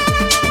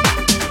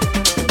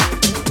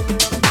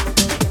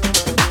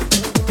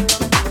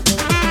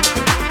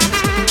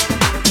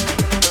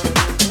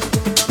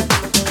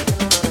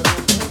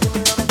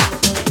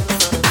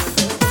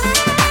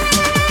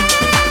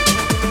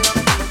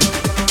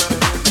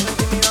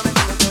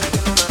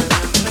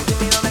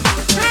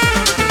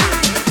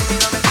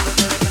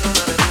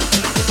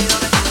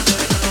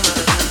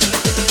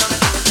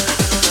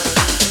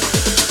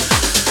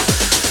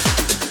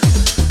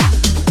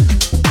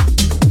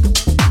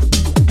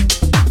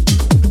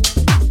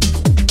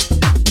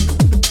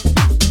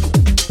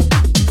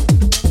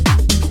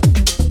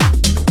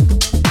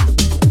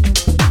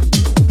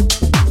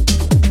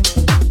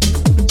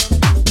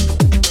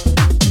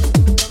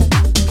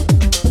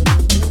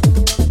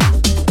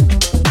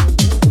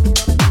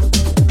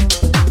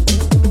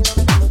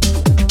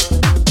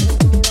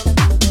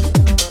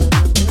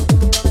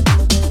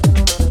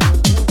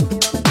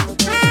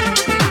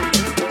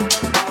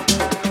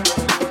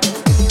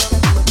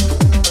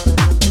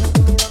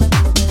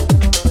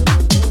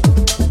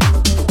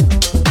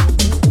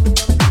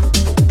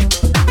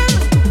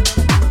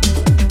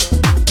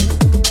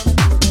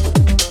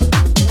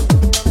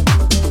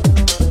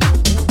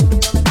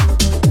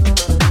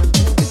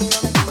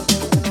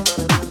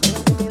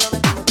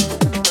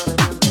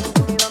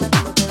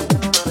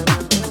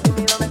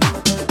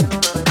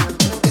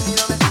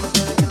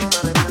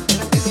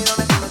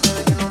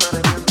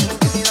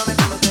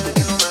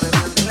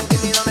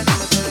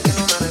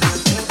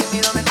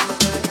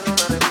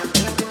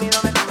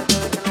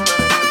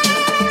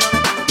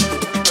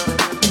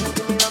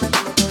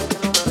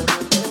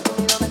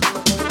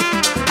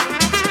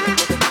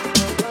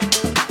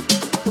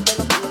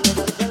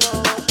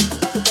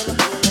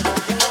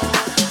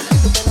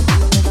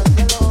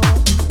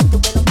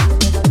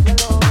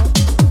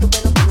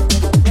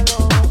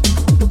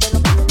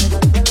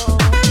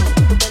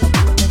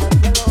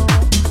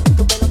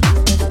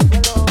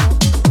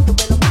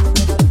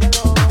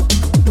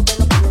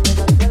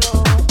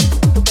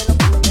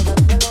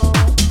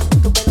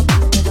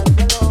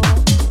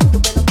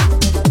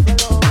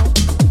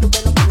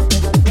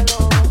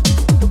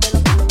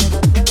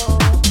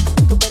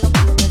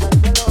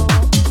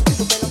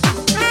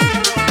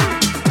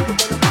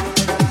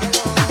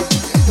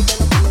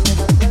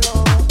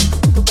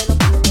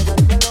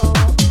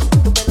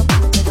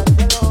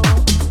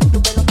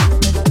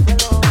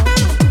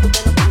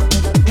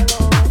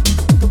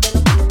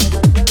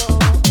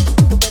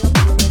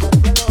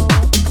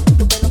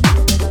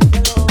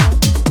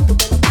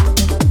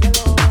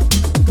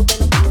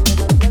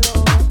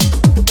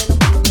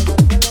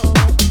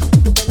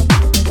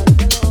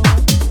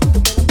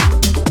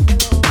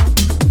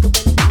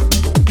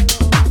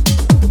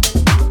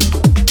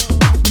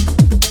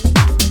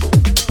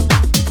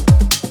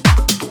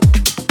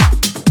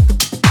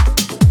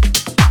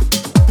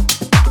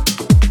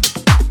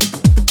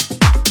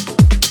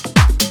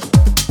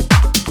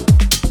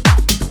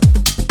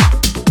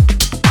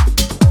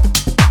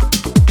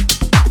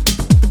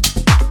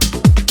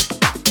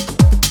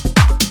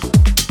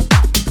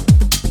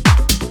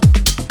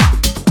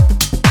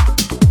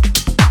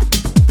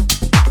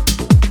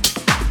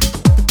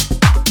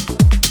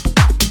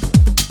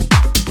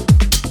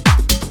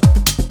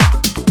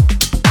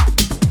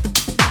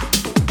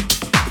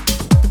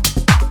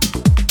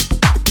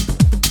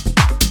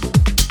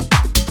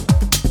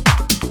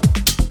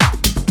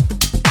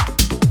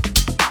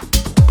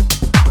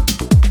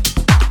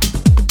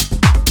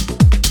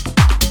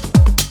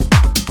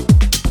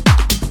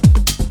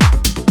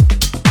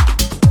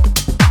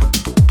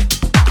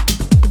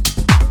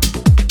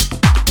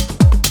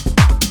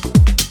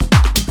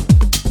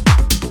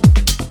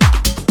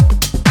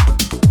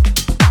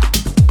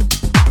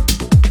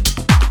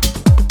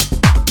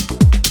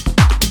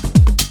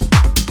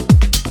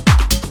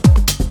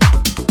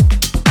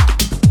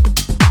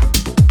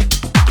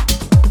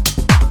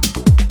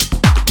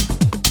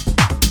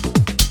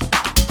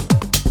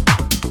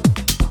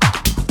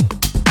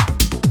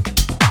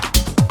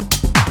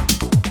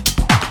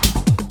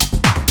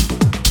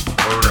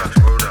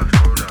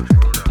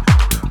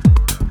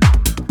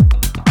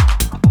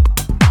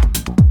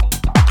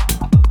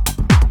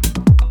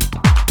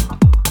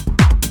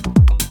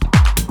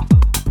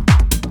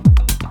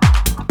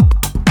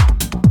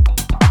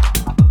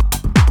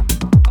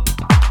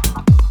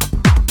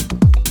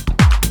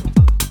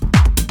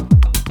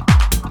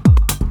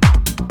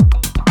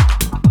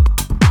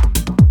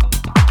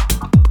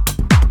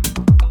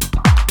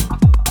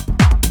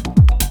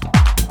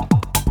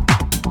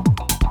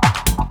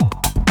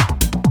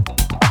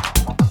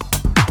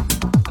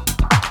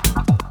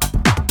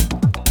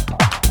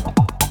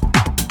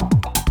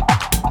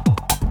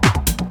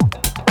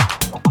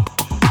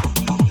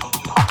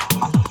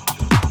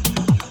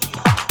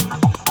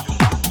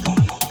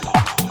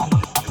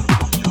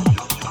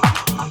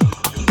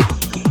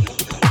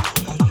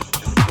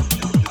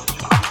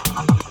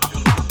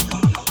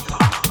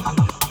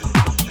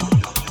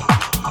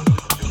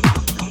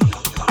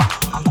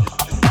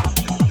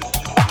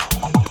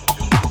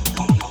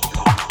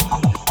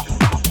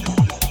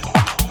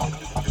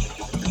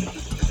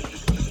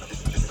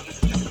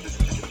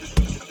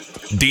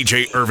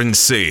 DJ Irvin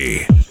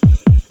C.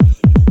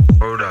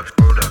 Hold up,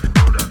 hold up,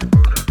 hold up,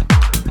 hold up.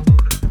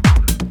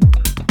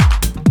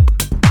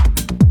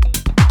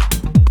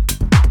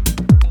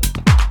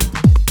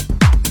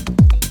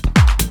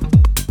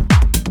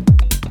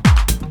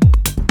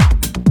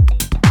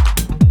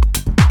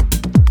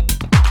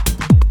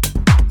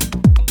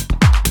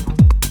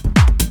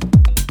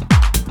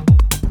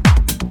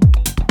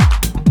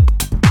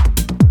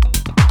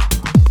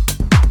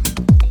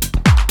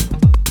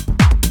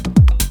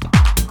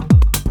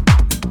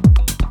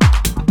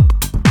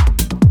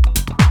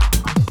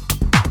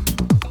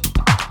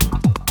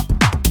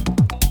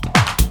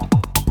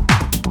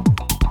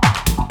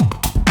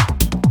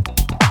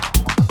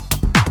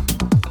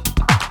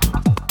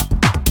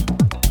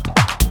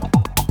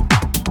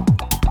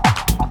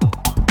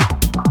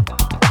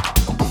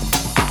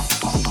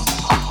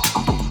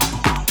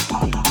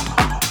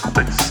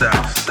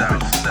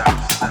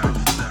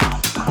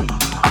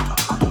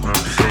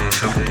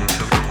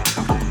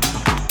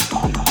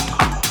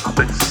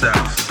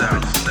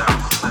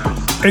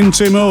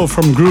 Intimo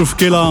from Groove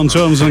Killer on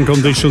Terms and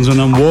Conditions,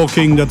 and I'm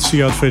Walking. That's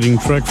the outfitting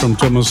track from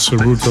Thomas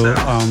Ceruto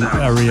on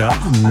Area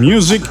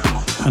Music.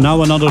 And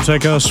now another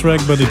tech house track,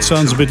 but it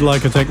sounds a bit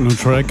like a techno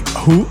track.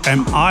 Who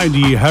Am I?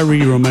 The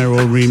Harry Romero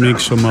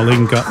remix from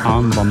Malinka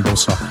on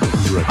Bambossa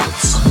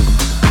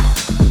Records.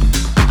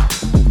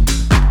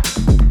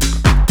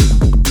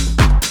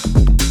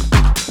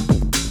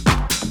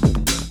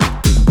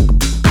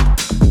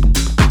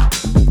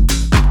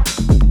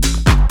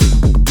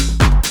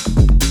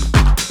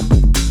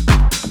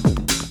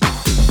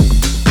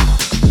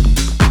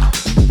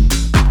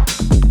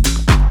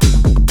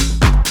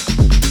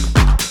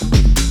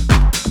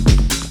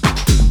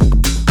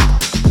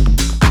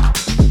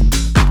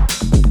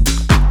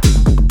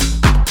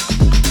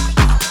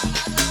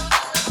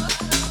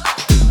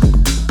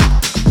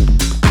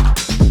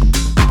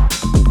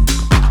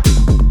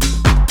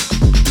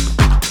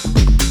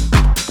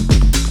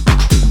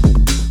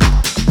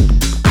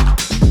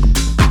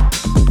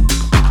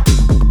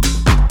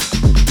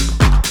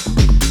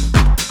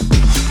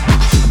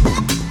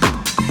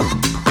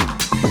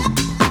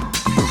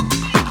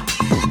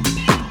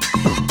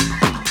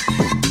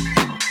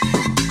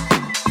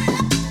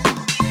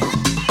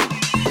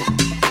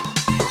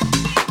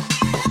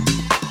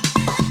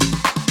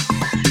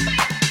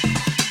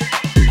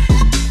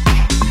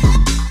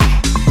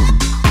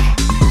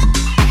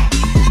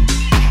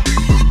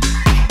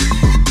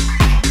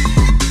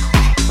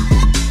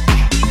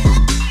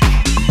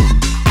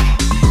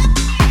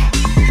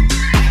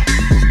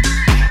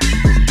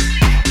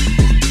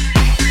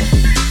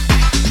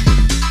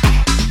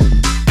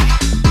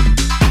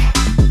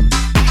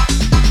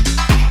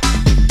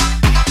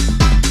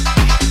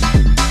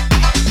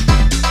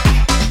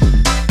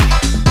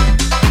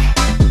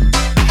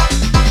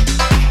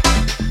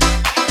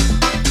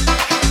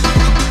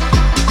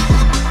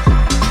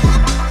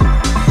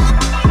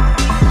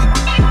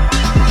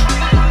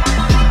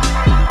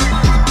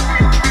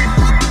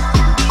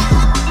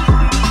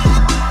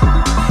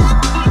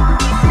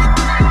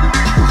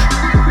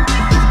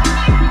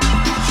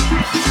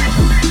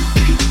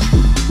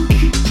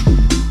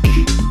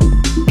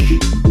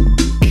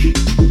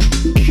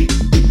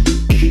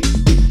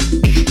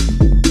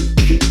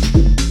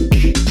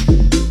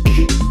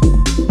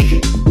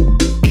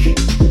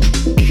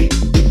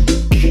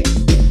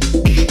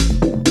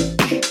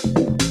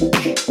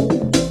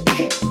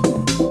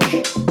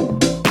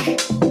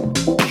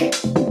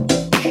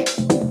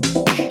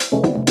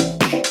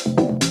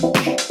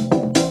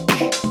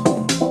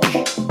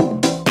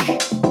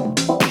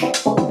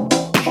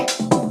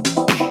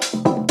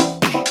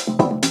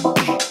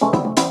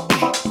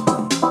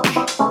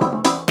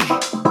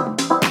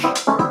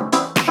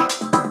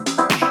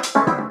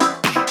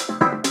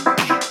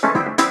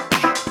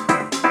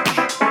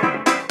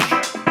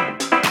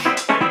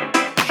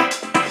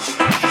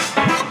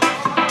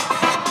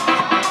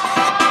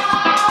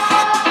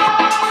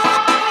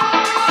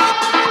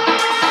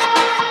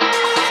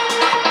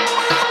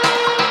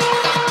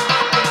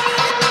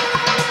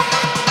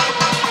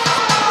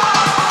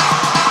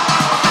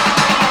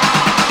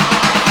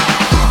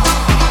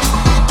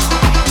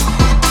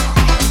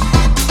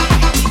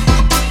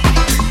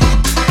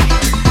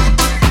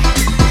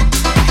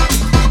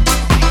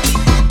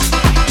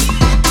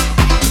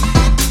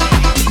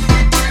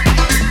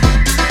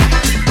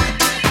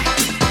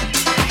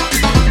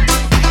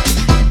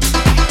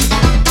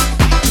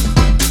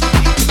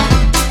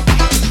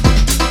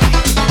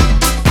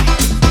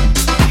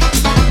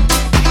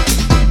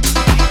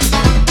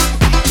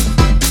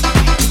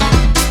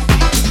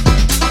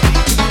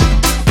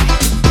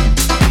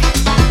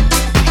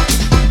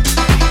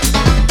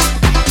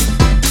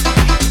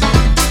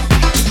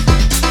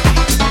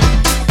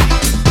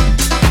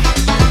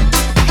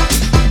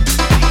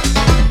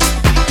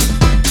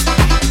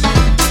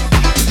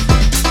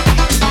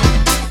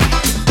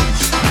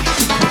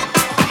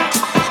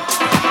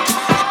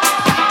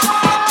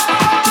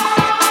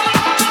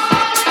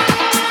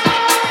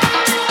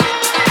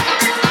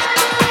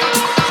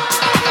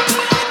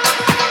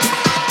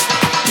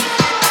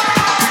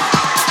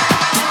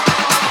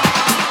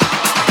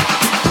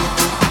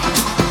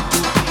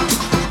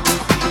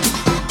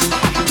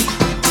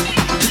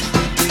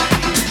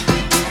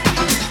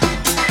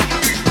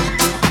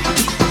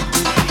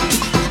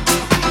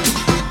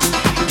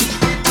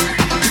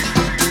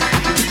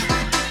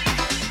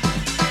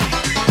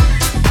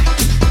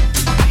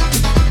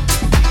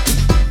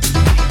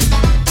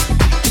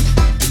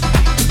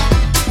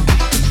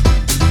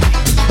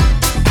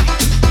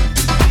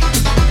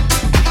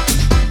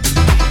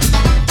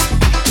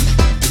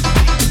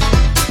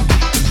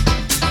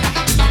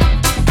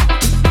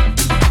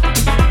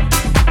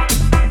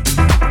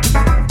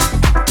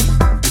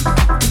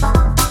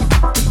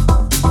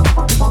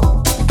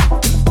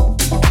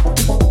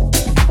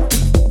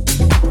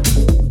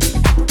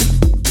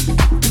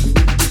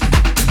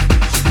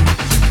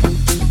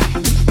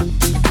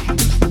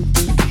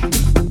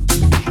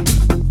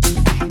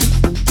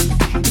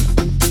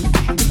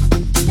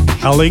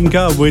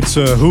 Alinka with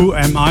Who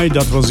Am I?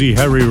 That was the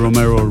Harry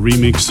Romero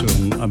remix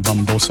on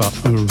Bambossa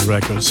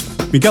Records.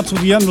 We got to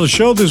the end of the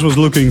show. This was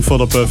Looking for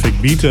the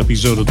Perfect Beat,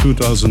 episode of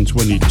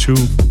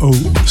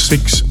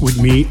 2022-06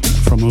 with me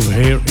from over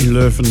here in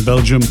Leuven,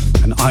 Belgium,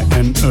 and I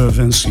am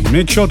Irvin C.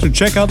 Make sure to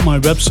check out my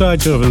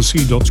website,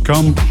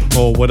 irvinc.com,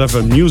 or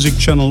whatever music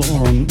channel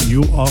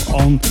you are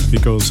on,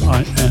 because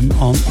I am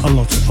on a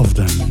lot of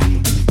them.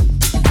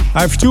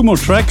 I have 2 more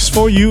tracks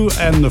for you,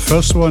 and the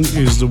first one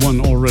is the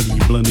one already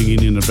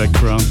blending in the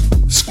background.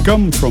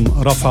 Scum from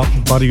Rafa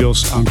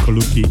Barrios and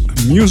Colucci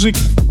Music.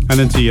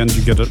 And at the end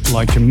you get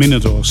like a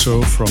minute or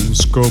so from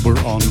Scober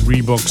on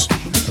Reeboks,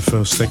 the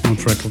first techno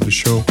track of the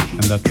show,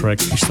 and that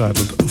track is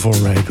titled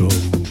Vorego.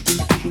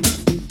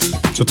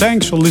 So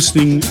thanks for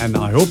listening, and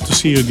I hope to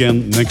see you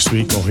again next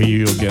week, or hear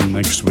you again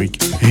next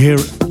week, here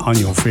on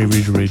your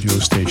favorite radio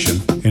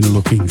station in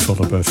Looking for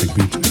the Perfect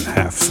Beat, and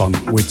have fun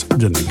with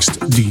the next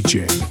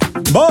DJ.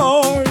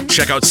 Bye!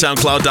 Check out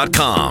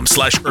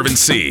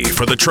SoundCloud.com/IrvinC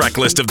for the track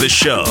list of this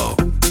show.